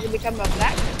black? Is it because I'm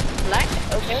black? Black?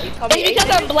 Okay. Call me It's because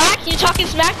I'm black. You talking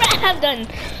smack? I'm done.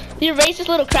 You racist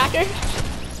little cracker.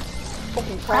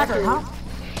 fucking cracker, huh?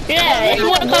 Yeah, if you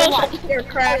wanna call. You're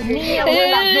cracker.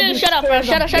 Shut up, bro.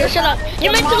 Shut up.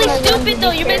 You're mentally stupid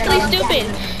though. You're mentally stupid.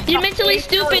 You're mentally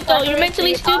stupid though. You're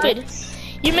mentally stupid.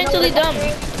 You're mentally dumb.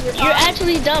 You're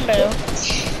actually dumb, bro.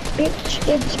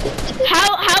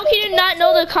 How can you not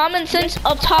know the common sense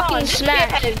of talking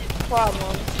smack? He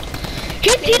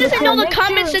doesn't know the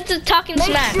common sense of talking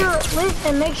smack.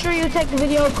 Make sure you take the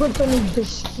video clips of me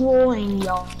destroying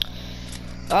y'all.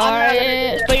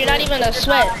 Alright, but you're not even a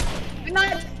sweat. You're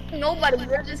not nobody.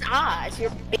 You're just us.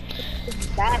 You're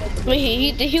bad.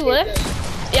 Wait, did he left?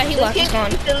 Yeah, he left. He's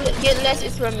gone. Get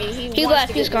lessons from me. He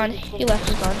left. He's gone. He left.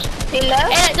 He's gone. He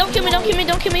left. Hey, don't kill me! Don't kill me!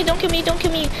 Don't kill me! Don't kill me! Don't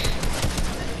kill me!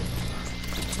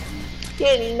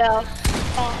 He left.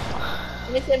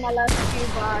 Let me say my last few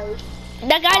bars.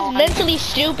 That guy's mentally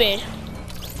stupid.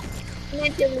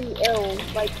 Mentally ill.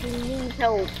 Like he needs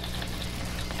help.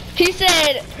 He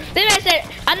said, then I said,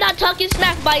 I'm not talking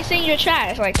smack by saying you're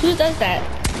trash. Like, who does that?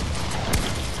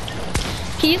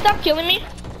 Can you stop killing me?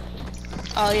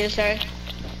 Oh, yes, sir.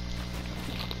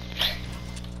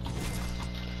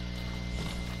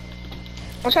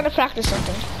 I'm trying to practice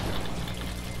something.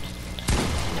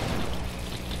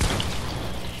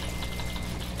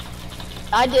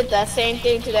 I did that same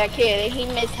thing to that kid and he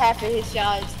missed half of his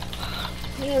shots.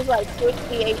 He was like 60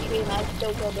 HP and I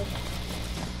still killed him.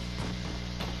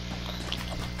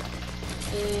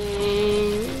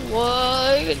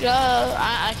 What? Good job.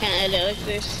 I can't edit like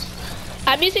this.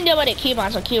 I'm using the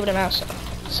keyboard, so keyboard and mouse.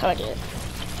 So I did.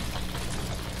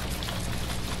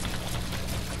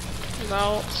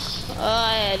 Bro,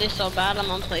 I edit so bad.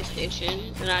 I'm on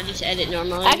PlayStation and I just edit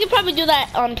normally. I could probably do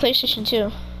that on PlayStation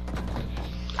too.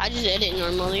 I just edit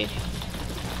normally.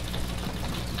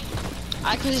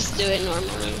 I can just do it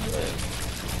normally.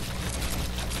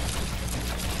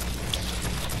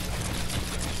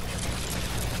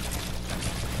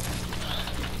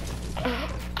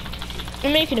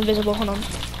 I'm making it invisible. Hold on.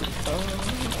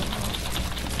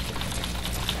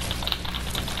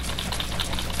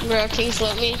 Bro, can you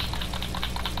float me?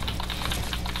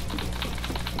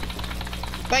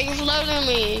 Bro, you're floating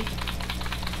me.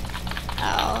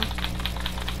 Ow.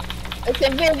 It's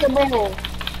invisible.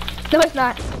 No, it's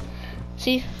not.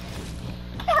 See?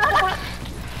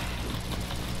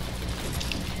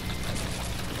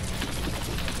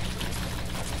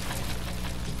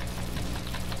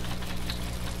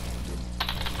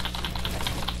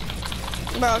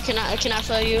 Bro, can I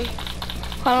float you?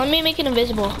 Hold on, let me make it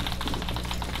invisible.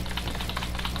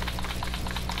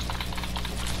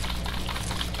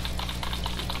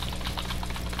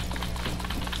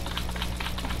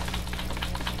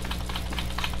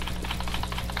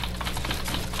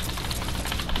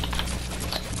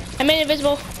 I made it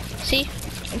invisible. See?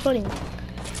 I'm floating.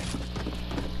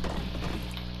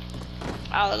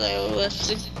 Oh, there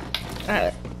was.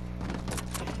 Alright.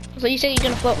 So you said you're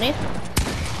gonna float me?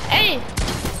 Hey!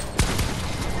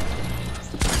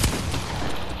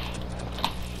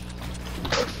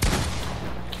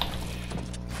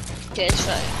 Okay, it's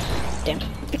fine. Damn.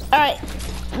 Alright.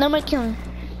 No more killing.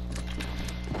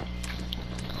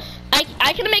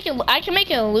 I can make it. I can make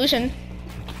an illusion.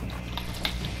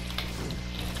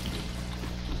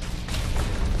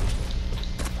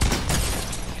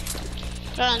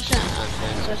 I'm trying to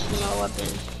touch my weapon.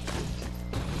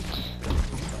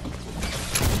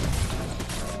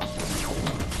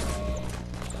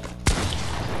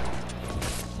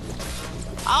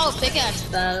 Oh, pickaxe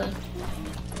though.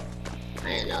 I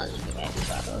didn't know this pickaxe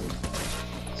though.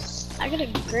 I got a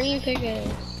green pickaxe.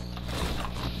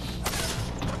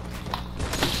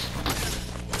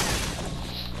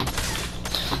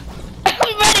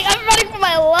 I'm running for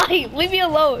my life. Leave me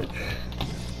alone.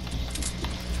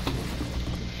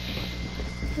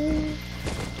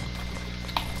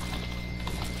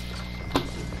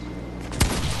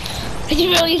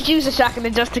 You really use a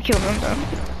shotgun just to kill them though.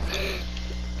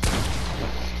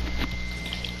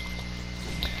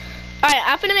 Alright,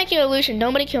 I'm gonna make you an illusion.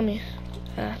 Nobody kill me.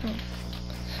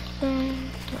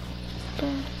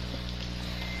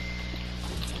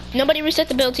 Nobody reset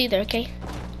the builds either, okay?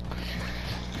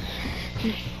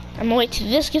 I'm gonna wait till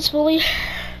this gets fully.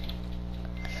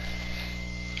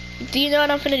 Do you know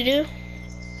what I'm finna do?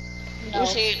 No.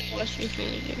 What's you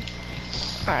finna do?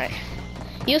 Alright.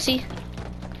 You'll see.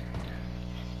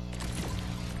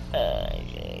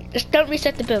 Just don't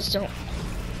reset the builds, don't.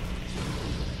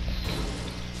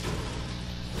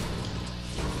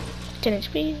 Ten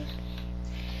HP.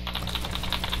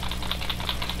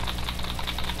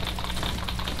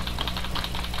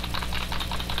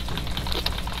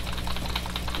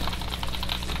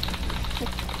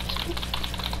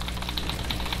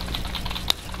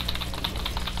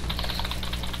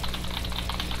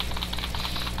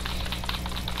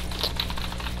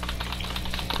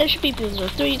 There should be people.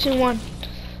 3, 2, 1.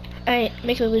 Alright,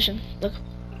 make an illusion. Look.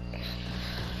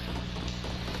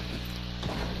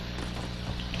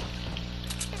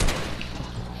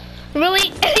 Really?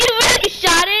 You really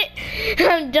shot it?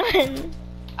 I'm done.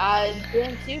 I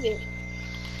didn't shoot it.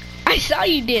 I saw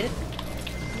you did it.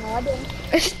 No, I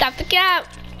didn't. Stop the cap.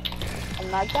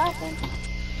 I'm not capping.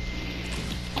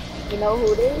 You know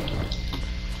who it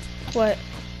is? What?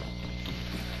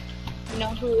 You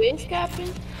know who is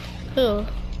capping? Who?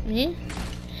 Me?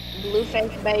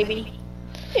 Blueface baby.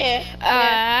 Yeah.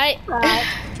 Alright. Alright.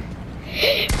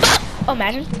 Oh,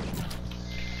 imagine.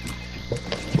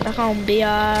 I'm gonna be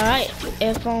alright.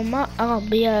 If I'm gonna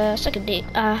be a second day.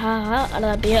 I'm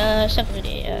gonna be a second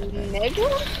day. Nigga?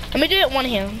 Let me do it one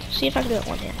hand. See if I can do it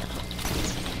one hand.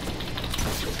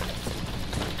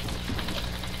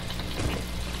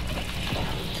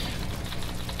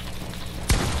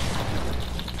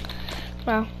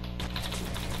 Wow.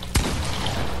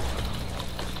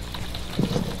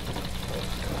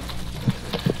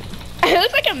 It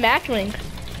looks like a Mackling.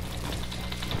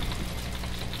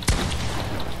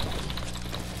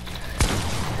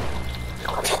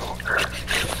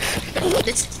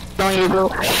 This on you, bro.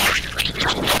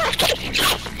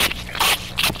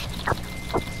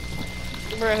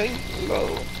 Bro,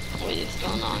 what is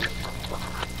going on?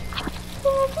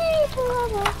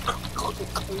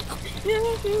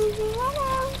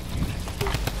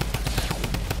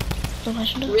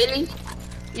 Really?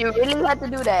 You really had to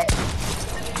do that?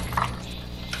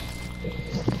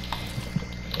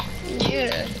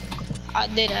 Yeah, I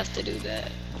did have to do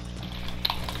that.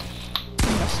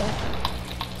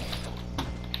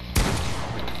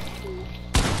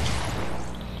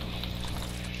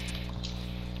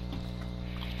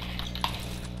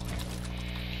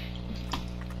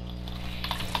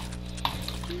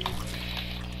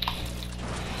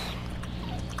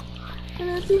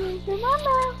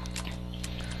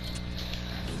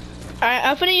 Alright,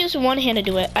 I'm gonna use one hand to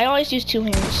do it. I always use two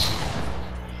hands.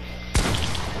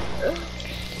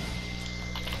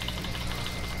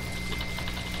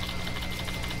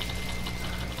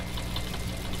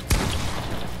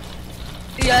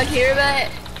 You guys hear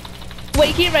that? Wait,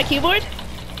 you hear my keyboard?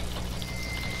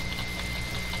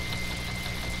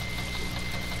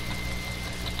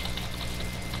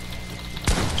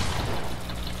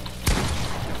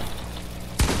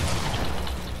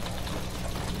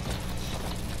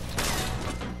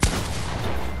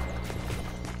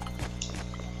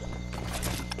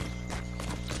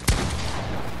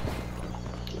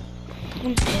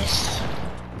 I'm pissed.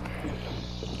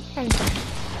 I'm done.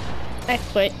 I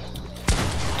quit.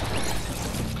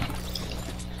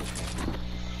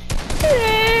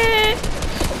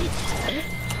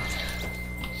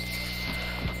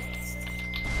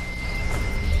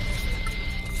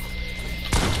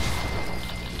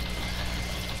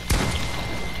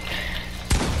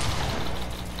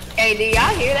 Hey, do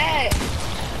y'all hear that?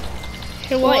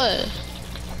 Hear what?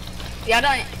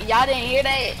 Y'all didn't hear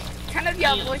that? Turn up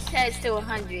y'all voice chats to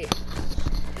 100.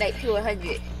 Like to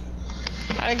 100.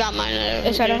 I got mine at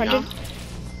It's at 100.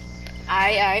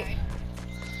 Alright.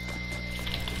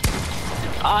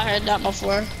 I heard that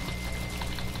before.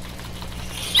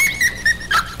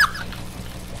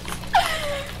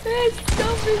 That's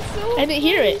stupid, so I didn't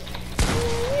hear it.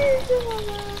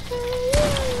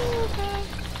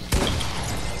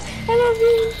 I love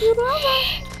you, mama.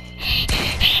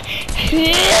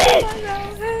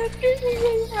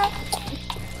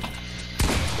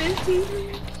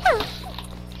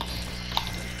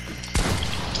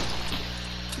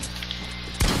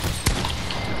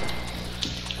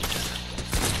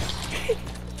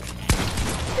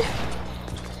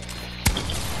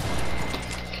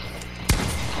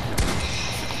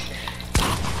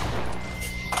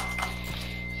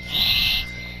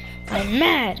 I'm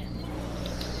mad.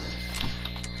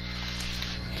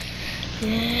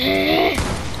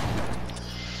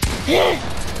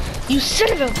 You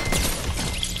son of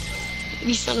a...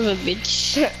 You son of a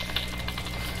bitch.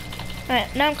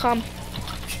 Alright, now I'm calm.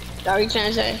 That what you trying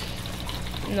to say?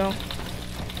 No.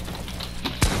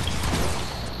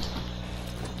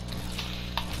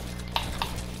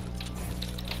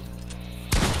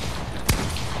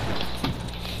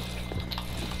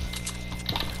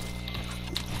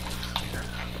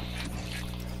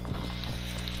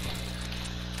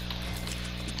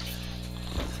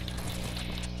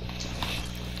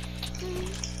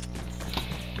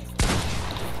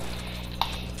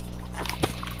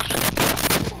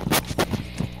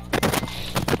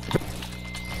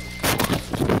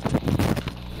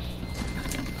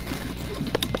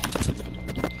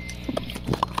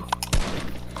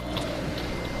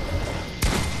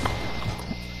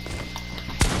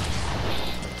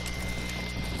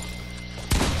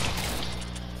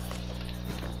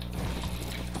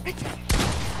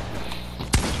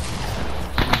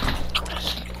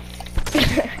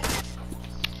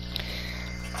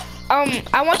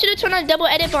 I want you to turn on double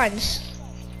edit buttons.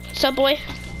 Subboy.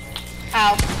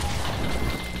 Ow.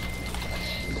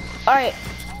 Alright.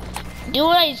 Do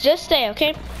what I just say,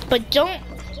 okay? But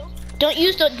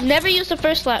never use the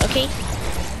first slot, okay?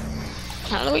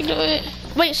 How do we do it?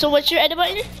 Wait, so what's your edit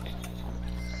button?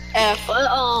 F.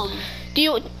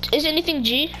 Is anything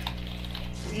G?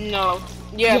 No.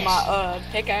 Yeah, Yes. my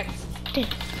pickaxe.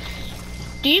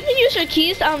 Do you even use your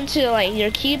keys to like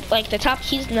your key, like the top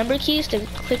keys, number keys to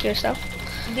click your stuff?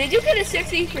 Did you get a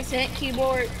 60%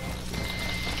 keyboard?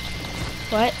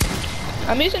 What?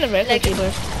 I'm using a regular Like-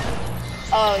 keyboard.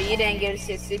 Oh, you didn't get a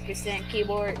 60%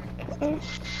 keyboard?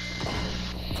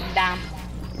 Damn.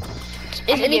 Is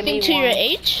I'ma give anything me to your one.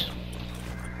 H?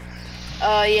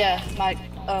 Yeah, my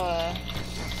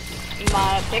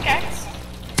pickaxe?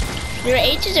 Your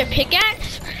H is your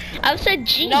pickaxe? I said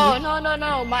G. No.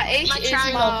 My H My is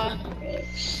triangle. my.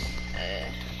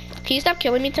 Can you stop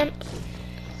killing me, Tim?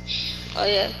 Oh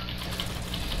yeah.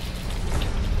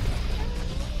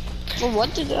 Well,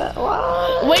 what did that?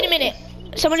 What? Wait a minute.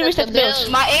 Somebody reset the bills.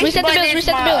 My H Reset the button bills. is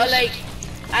Reset the my, bills. like,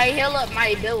 I heal up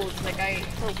my builds. Like, I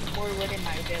put more wood in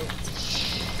my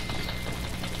builds.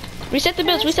 Reset the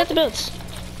bills. Reset the bills.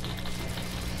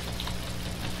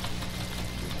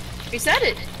 Reset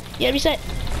it. Yeah, reset.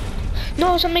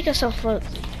 No, so make yourself float.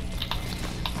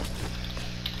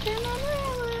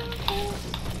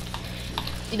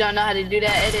 You don't know how to do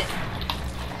that edit?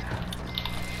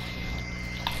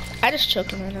 I just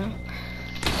choked him right now.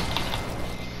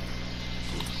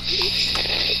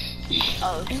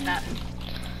 Oh, snap.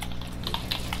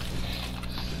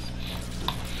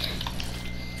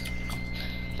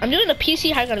 I'm doing a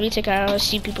PC high on retake. I always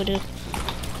see people do.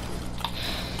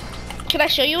 Can I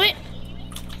show you it?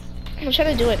 I'm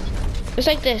trying to do it. It's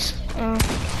like this.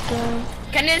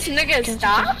 Can this nigga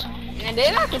stop? And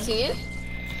then I can see it.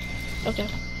 Okay.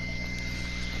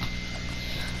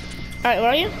 Alright, where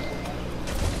are you?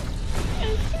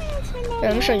 Yeah,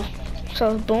 let me show you.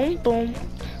 So boom, boom,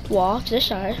 wall to the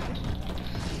side,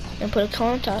 and put a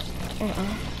cone on top.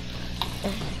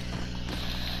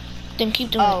 Then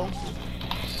keep doing Oh.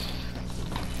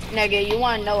 Nigga, you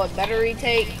wanna know what better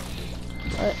retake?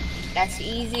 What? That's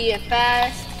easy and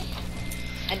fast.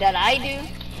 And that I do.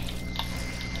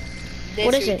 This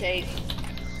What is it? retake.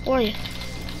 Where are you?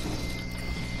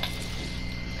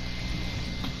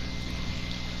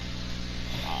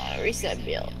 Reset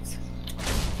builds.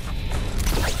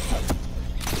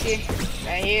 Here,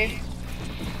 right here.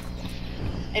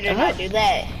 It did not do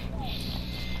that.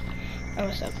 Oh,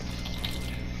 what's up?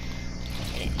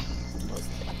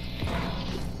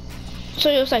 So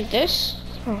it was like this?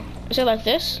 Huh. Is it like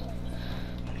this?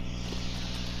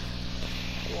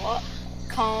 What?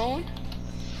 Cone?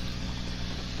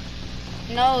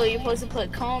 No, you're supposed to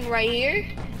put cone right here,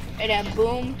 and then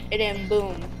boom, and then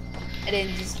boom, and then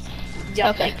just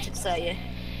jump Okay. like so yeah.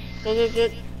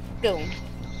 Go. I'm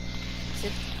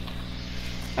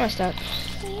gonna stop.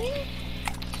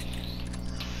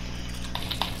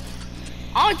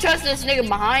 I don't trust this nigga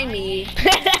behind me.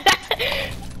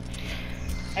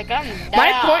 Like I'm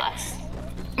My that.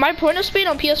 My porno speed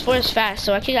on PS4 is fast,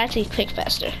 so I can actually click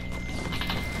faster.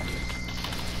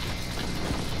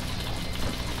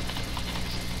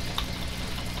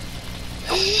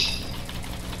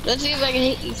 Let's see if I can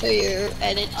hit you for your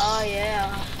edit. Oh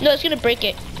yeah. No, it's gonna break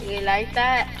it. You like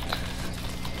that?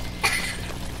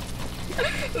 See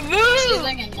if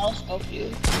I can no scope you.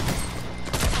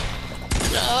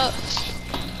 No.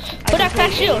 Put that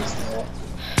crash shield.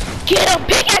 Get him!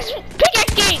 Pickaxe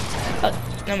game!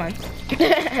 Oh, never mind.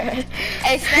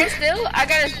 Hey, stand still. I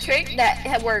got a trick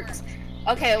that works.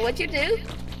 Okay, what you do?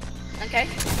 Okay.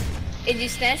 If you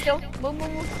stand still,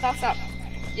 move, stop.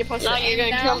 You're supposed No, to you're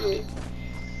aim gonna down. kill me.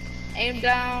 Aim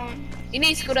down. You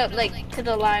need to scoot up like to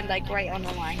the line, like right on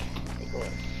the line.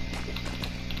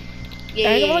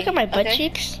 Yeah. Are you gonna look at my butt okay.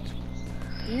 cheeks?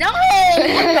 No!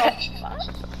 What the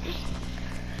fuck?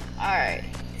 Alright.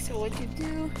 So what you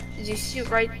do is you shoot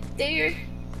right there.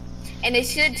 And it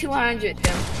should 200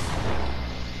 though.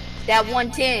 That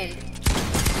 110.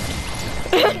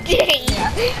 Dang. I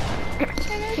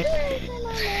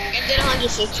did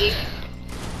 150.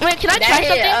 Wait, can I That try hit,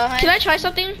 something? Can I try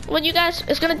something with you guys?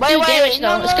 It's gonna do Wait, damage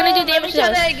though. no, It's gonna do let me damage try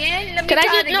though. that again. Let me Can I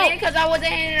try do- it no. again because I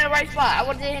wasn't hitting the right spot. I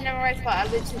wasn't hitting the right spot. I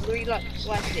literally reload.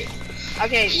 Watch it.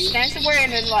 Okay, stand somewhere in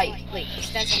the light. Wait,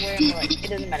 stand somewhere in the light. It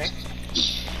doesn't matter.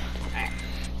 Alright.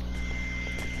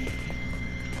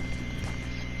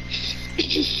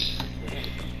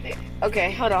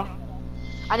 Okay, hold on.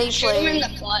 I need to Shoot him in play, the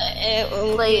butt. It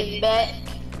will play it back.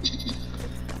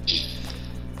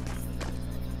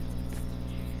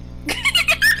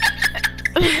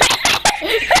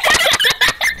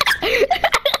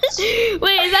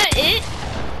 Wait, is that it?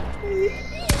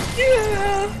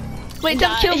 Wait,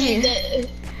 don't kill me. Wait,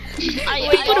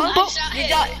 put a y'all- bolt-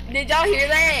 did y'all hear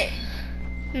that?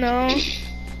 No.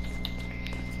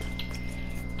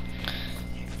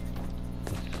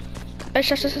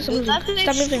 Stop moving. That thing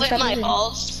Stop moving. split Stop my moving.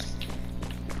 balls.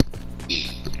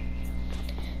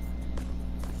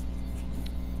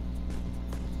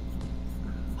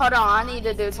 Hold on, I need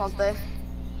to do something.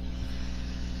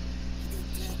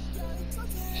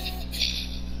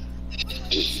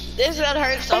 This would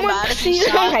hurt so Someone bad if you see.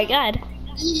 Oh shot. my god.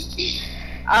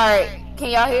 Alright, can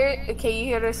y'all hear it? Can you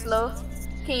hear this slow?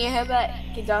 Can you hear that?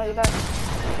 Can y'all hear that?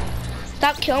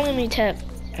 Stop killing me, Tip.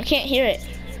 I can't hear it.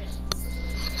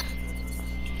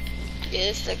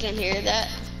 Yes, I can hear that.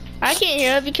 I can't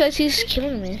hear it because he's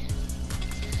killing me.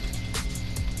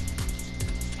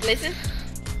 Listen.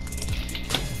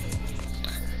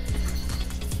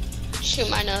 Shoot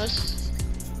my nose.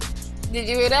 Did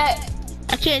you hear that?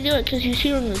 I can't do it because he's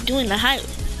doing the hype.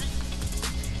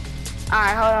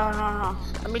 Alright, hold on.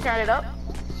 Let me turn it up.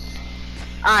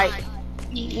 Alright.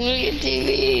 Move your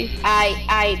TV.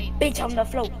 I bitch on the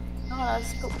floor. No,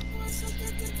 let's go.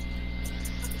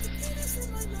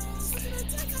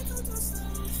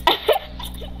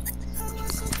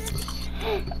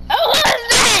 Oh,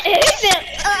 what is that?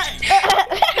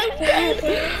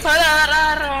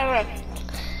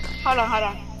 Hold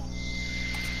on.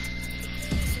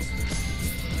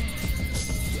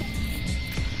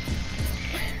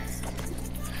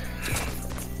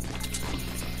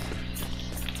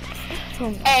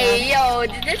 Hey, yo,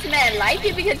 did this man like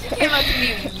it? Because he came up to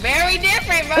me very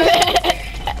different, bro.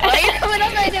 Why you coming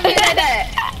up at me like that?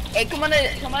 Hey, come on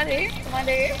here.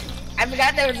 I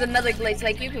forgot there was another glitch,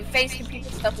 like you could face the people,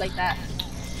 stuff like that.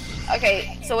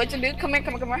 Okay, so what you do? Come here.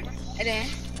 And then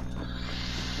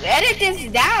edit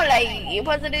this down, like you're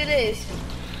supposed to do this.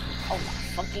 Oh my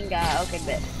fucking god. Okay,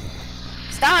 bet.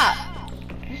 Stop.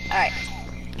 Alright.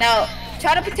 Now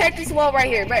try to protect this wall right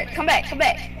here. Bro, come back.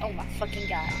 Oh my fucking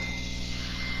god.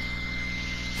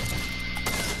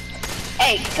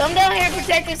 Hey, come down here and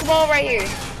protect this wall right here.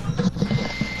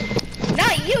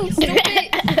 Not you, stupid.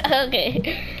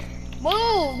 Okay.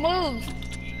 Move.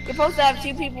 You're supposed to have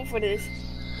 2 people for this.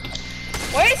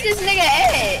 Where is this nigga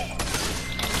at?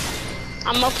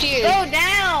 I'm up here. Go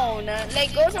down.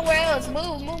 Like, go somewhere else.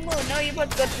 Move. No, you're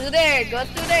supposed to go through there.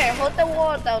 Hold the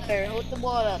wall out there. Hold the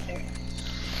Why?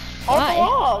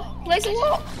 wall. Place a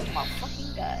wall. Oh my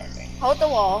fucking god. Hold the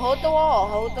wall.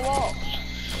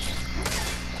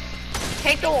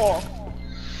 Take the wall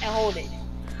and hold it.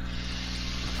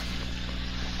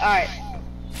 Alright.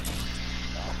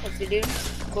 What you do?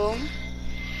 Boom.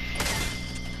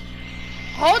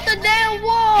 Hold the damn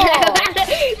wall!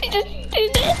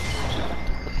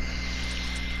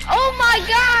 Oh my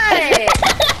god!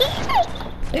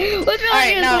 What's wrong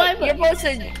Alright, with now your you're supposed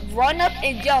to run up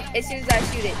and jump as soon as I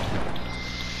shoot it.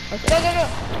 Okay. Go, go, go.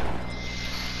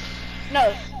 No.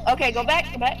 Okay, go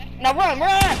back, go back. Now run,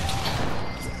 run!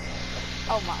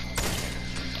 Oh my.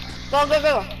 Go, go,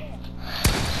 go.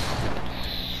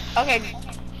 Okay.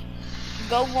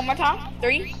 Go one more time.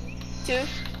 3, 2,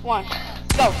 1.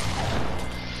 Go.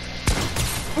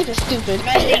 This is stupid.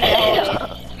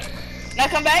 Now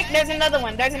come back. There's another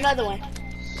one. There's another one.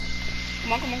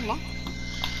 Come on, come on, come on.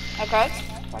 Now crouch.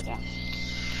 Watch out.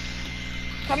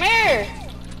 Come here.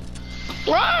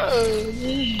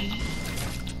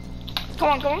 Come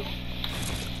on, come on.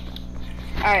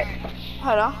 Alright.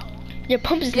 Hold on. Your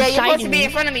pump is Yeah, you're inside supposed to be me.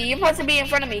 in front of me. You're supposed to be in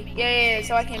front of me. Yeah, yeah, yeah,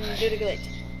 so I can do the glitch.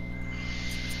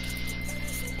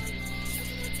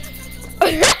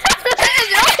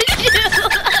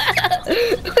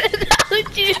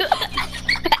 Without you.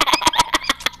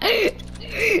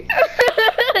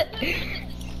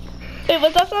 Hey,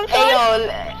 what's that song Hey, called? yo,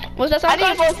 What's that I song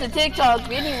didn't called? post a TikTok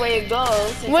anyway it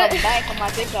goes since What? I'm back on my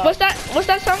TikTok. What's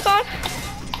that song called?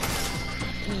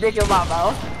 Dick in my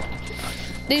mouth.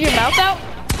 Did your mouth out?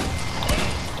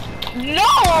 No!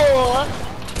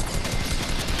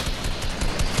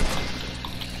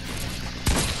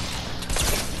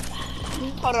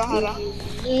 Hold on, hold on.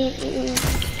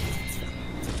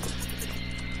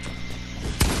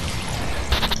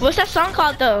 What's that song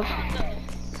called though?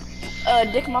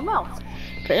 Dick in my mouth.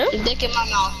 Really? Dick in my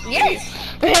mouth. Yes!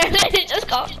 It's just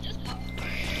called.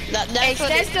 That's Hey, what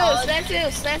stand it's still, called. stand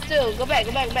still, stand still. Go back,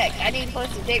 go back, go back. I need to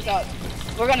post a TikTok.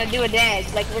 We're gonna do a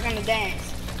dance, like we're gonna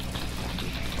dance.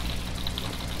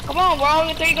 Come on, we're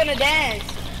all three gonna dance.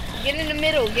 Get in the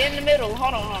middle, get in the middle.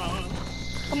 Hold on, hold on, hold on.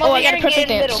 Come Oh, over I got here a and get perfect in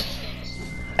the dance. middle.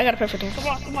 I got a perfect dance. Come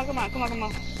on, come on, come on, come on, come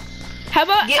on. How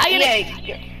about Get, I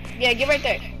get yeah, get right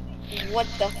there. What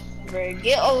the bro?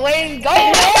 Get away and go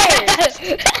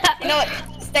away! You know what?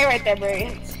 Stay right there, bro.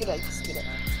 Scoot up, scoot up.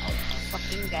 Oh,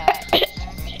 fucking god.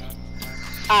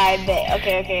 I bet.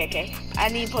 Okay, okay, okay. I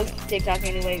need to post TikTok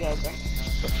anyway, go, bro.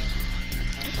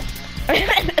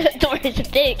 Dory's a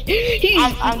dick. He's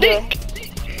I'm thick.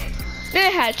 They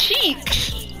had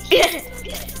cheeks.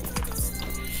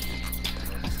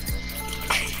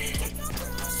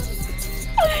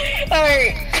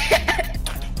 Alright.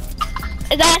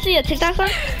 Is that actually a TikTok song?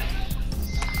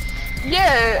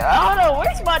 Yeah, I don't know.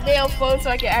 Where's my damn phone so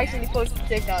I can actually post the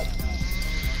TikTok?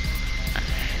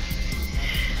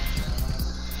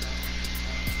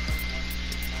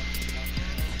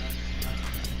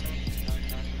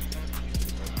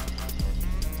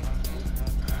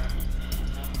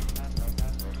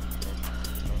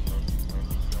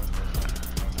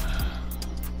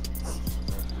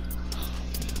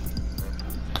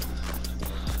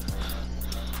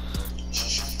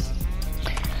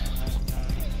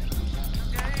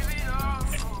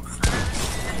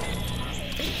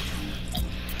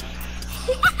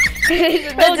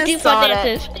 No just default saw that.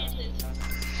 dances.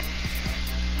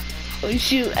 Oh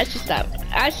shoot, I should stop.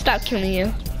 I should stop killing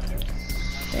you.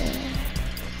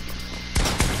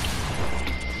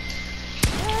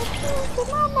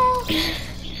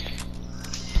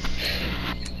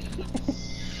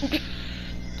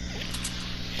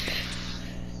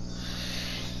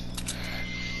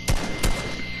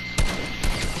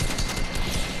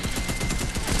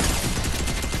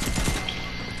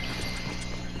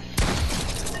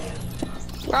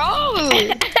 Bro!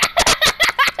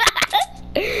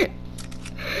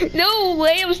 No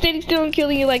way I'm standing still and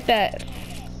killing you like that.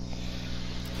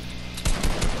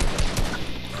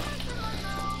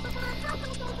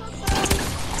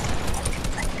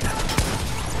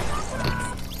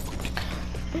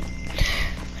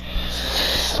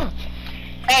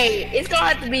 Hey, it's gonna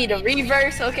have to be the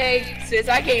reverse, okay? Since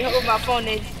I can't hold my phone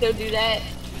and still do that.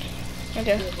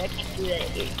 Okay. I can't do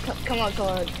that. Come on, come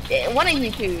on. One of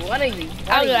you two. One of you.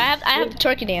 I'll do it. I have the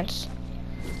turkey dance.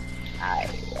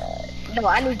 No,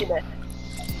 I need you to.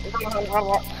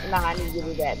 No, I need you to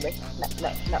do that, bro.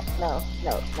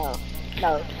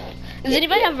 No. Does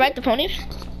anybody have Ride the Pony?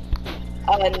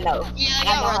 No. Yeah, I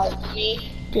got right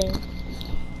me. Okay.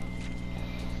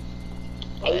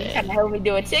 Hey, you trying to help me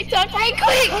do a TikTok right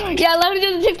quick? Yeah, let me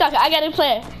do the TikTok. I gotta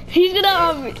play. He's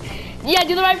gonna yeah,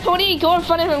 do the right pony. Go in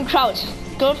front of him and crouch.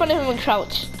 Go in front of him and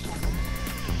crouch.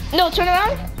 No, turn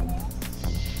around.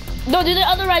 No, do the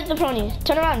other Ride the Pony.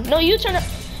 Turn around. No, you turn.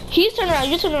 He's turn around.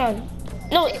 You turn around.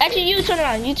 No, actually, you turn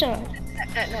around. You turn around.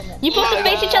 No. You supposed to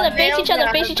face each other. Face each other.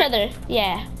 Yeah. Face each other.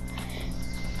 Yeah.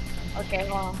 Okay,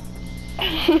 well.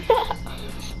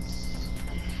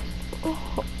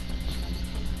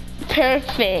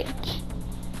 Perfect.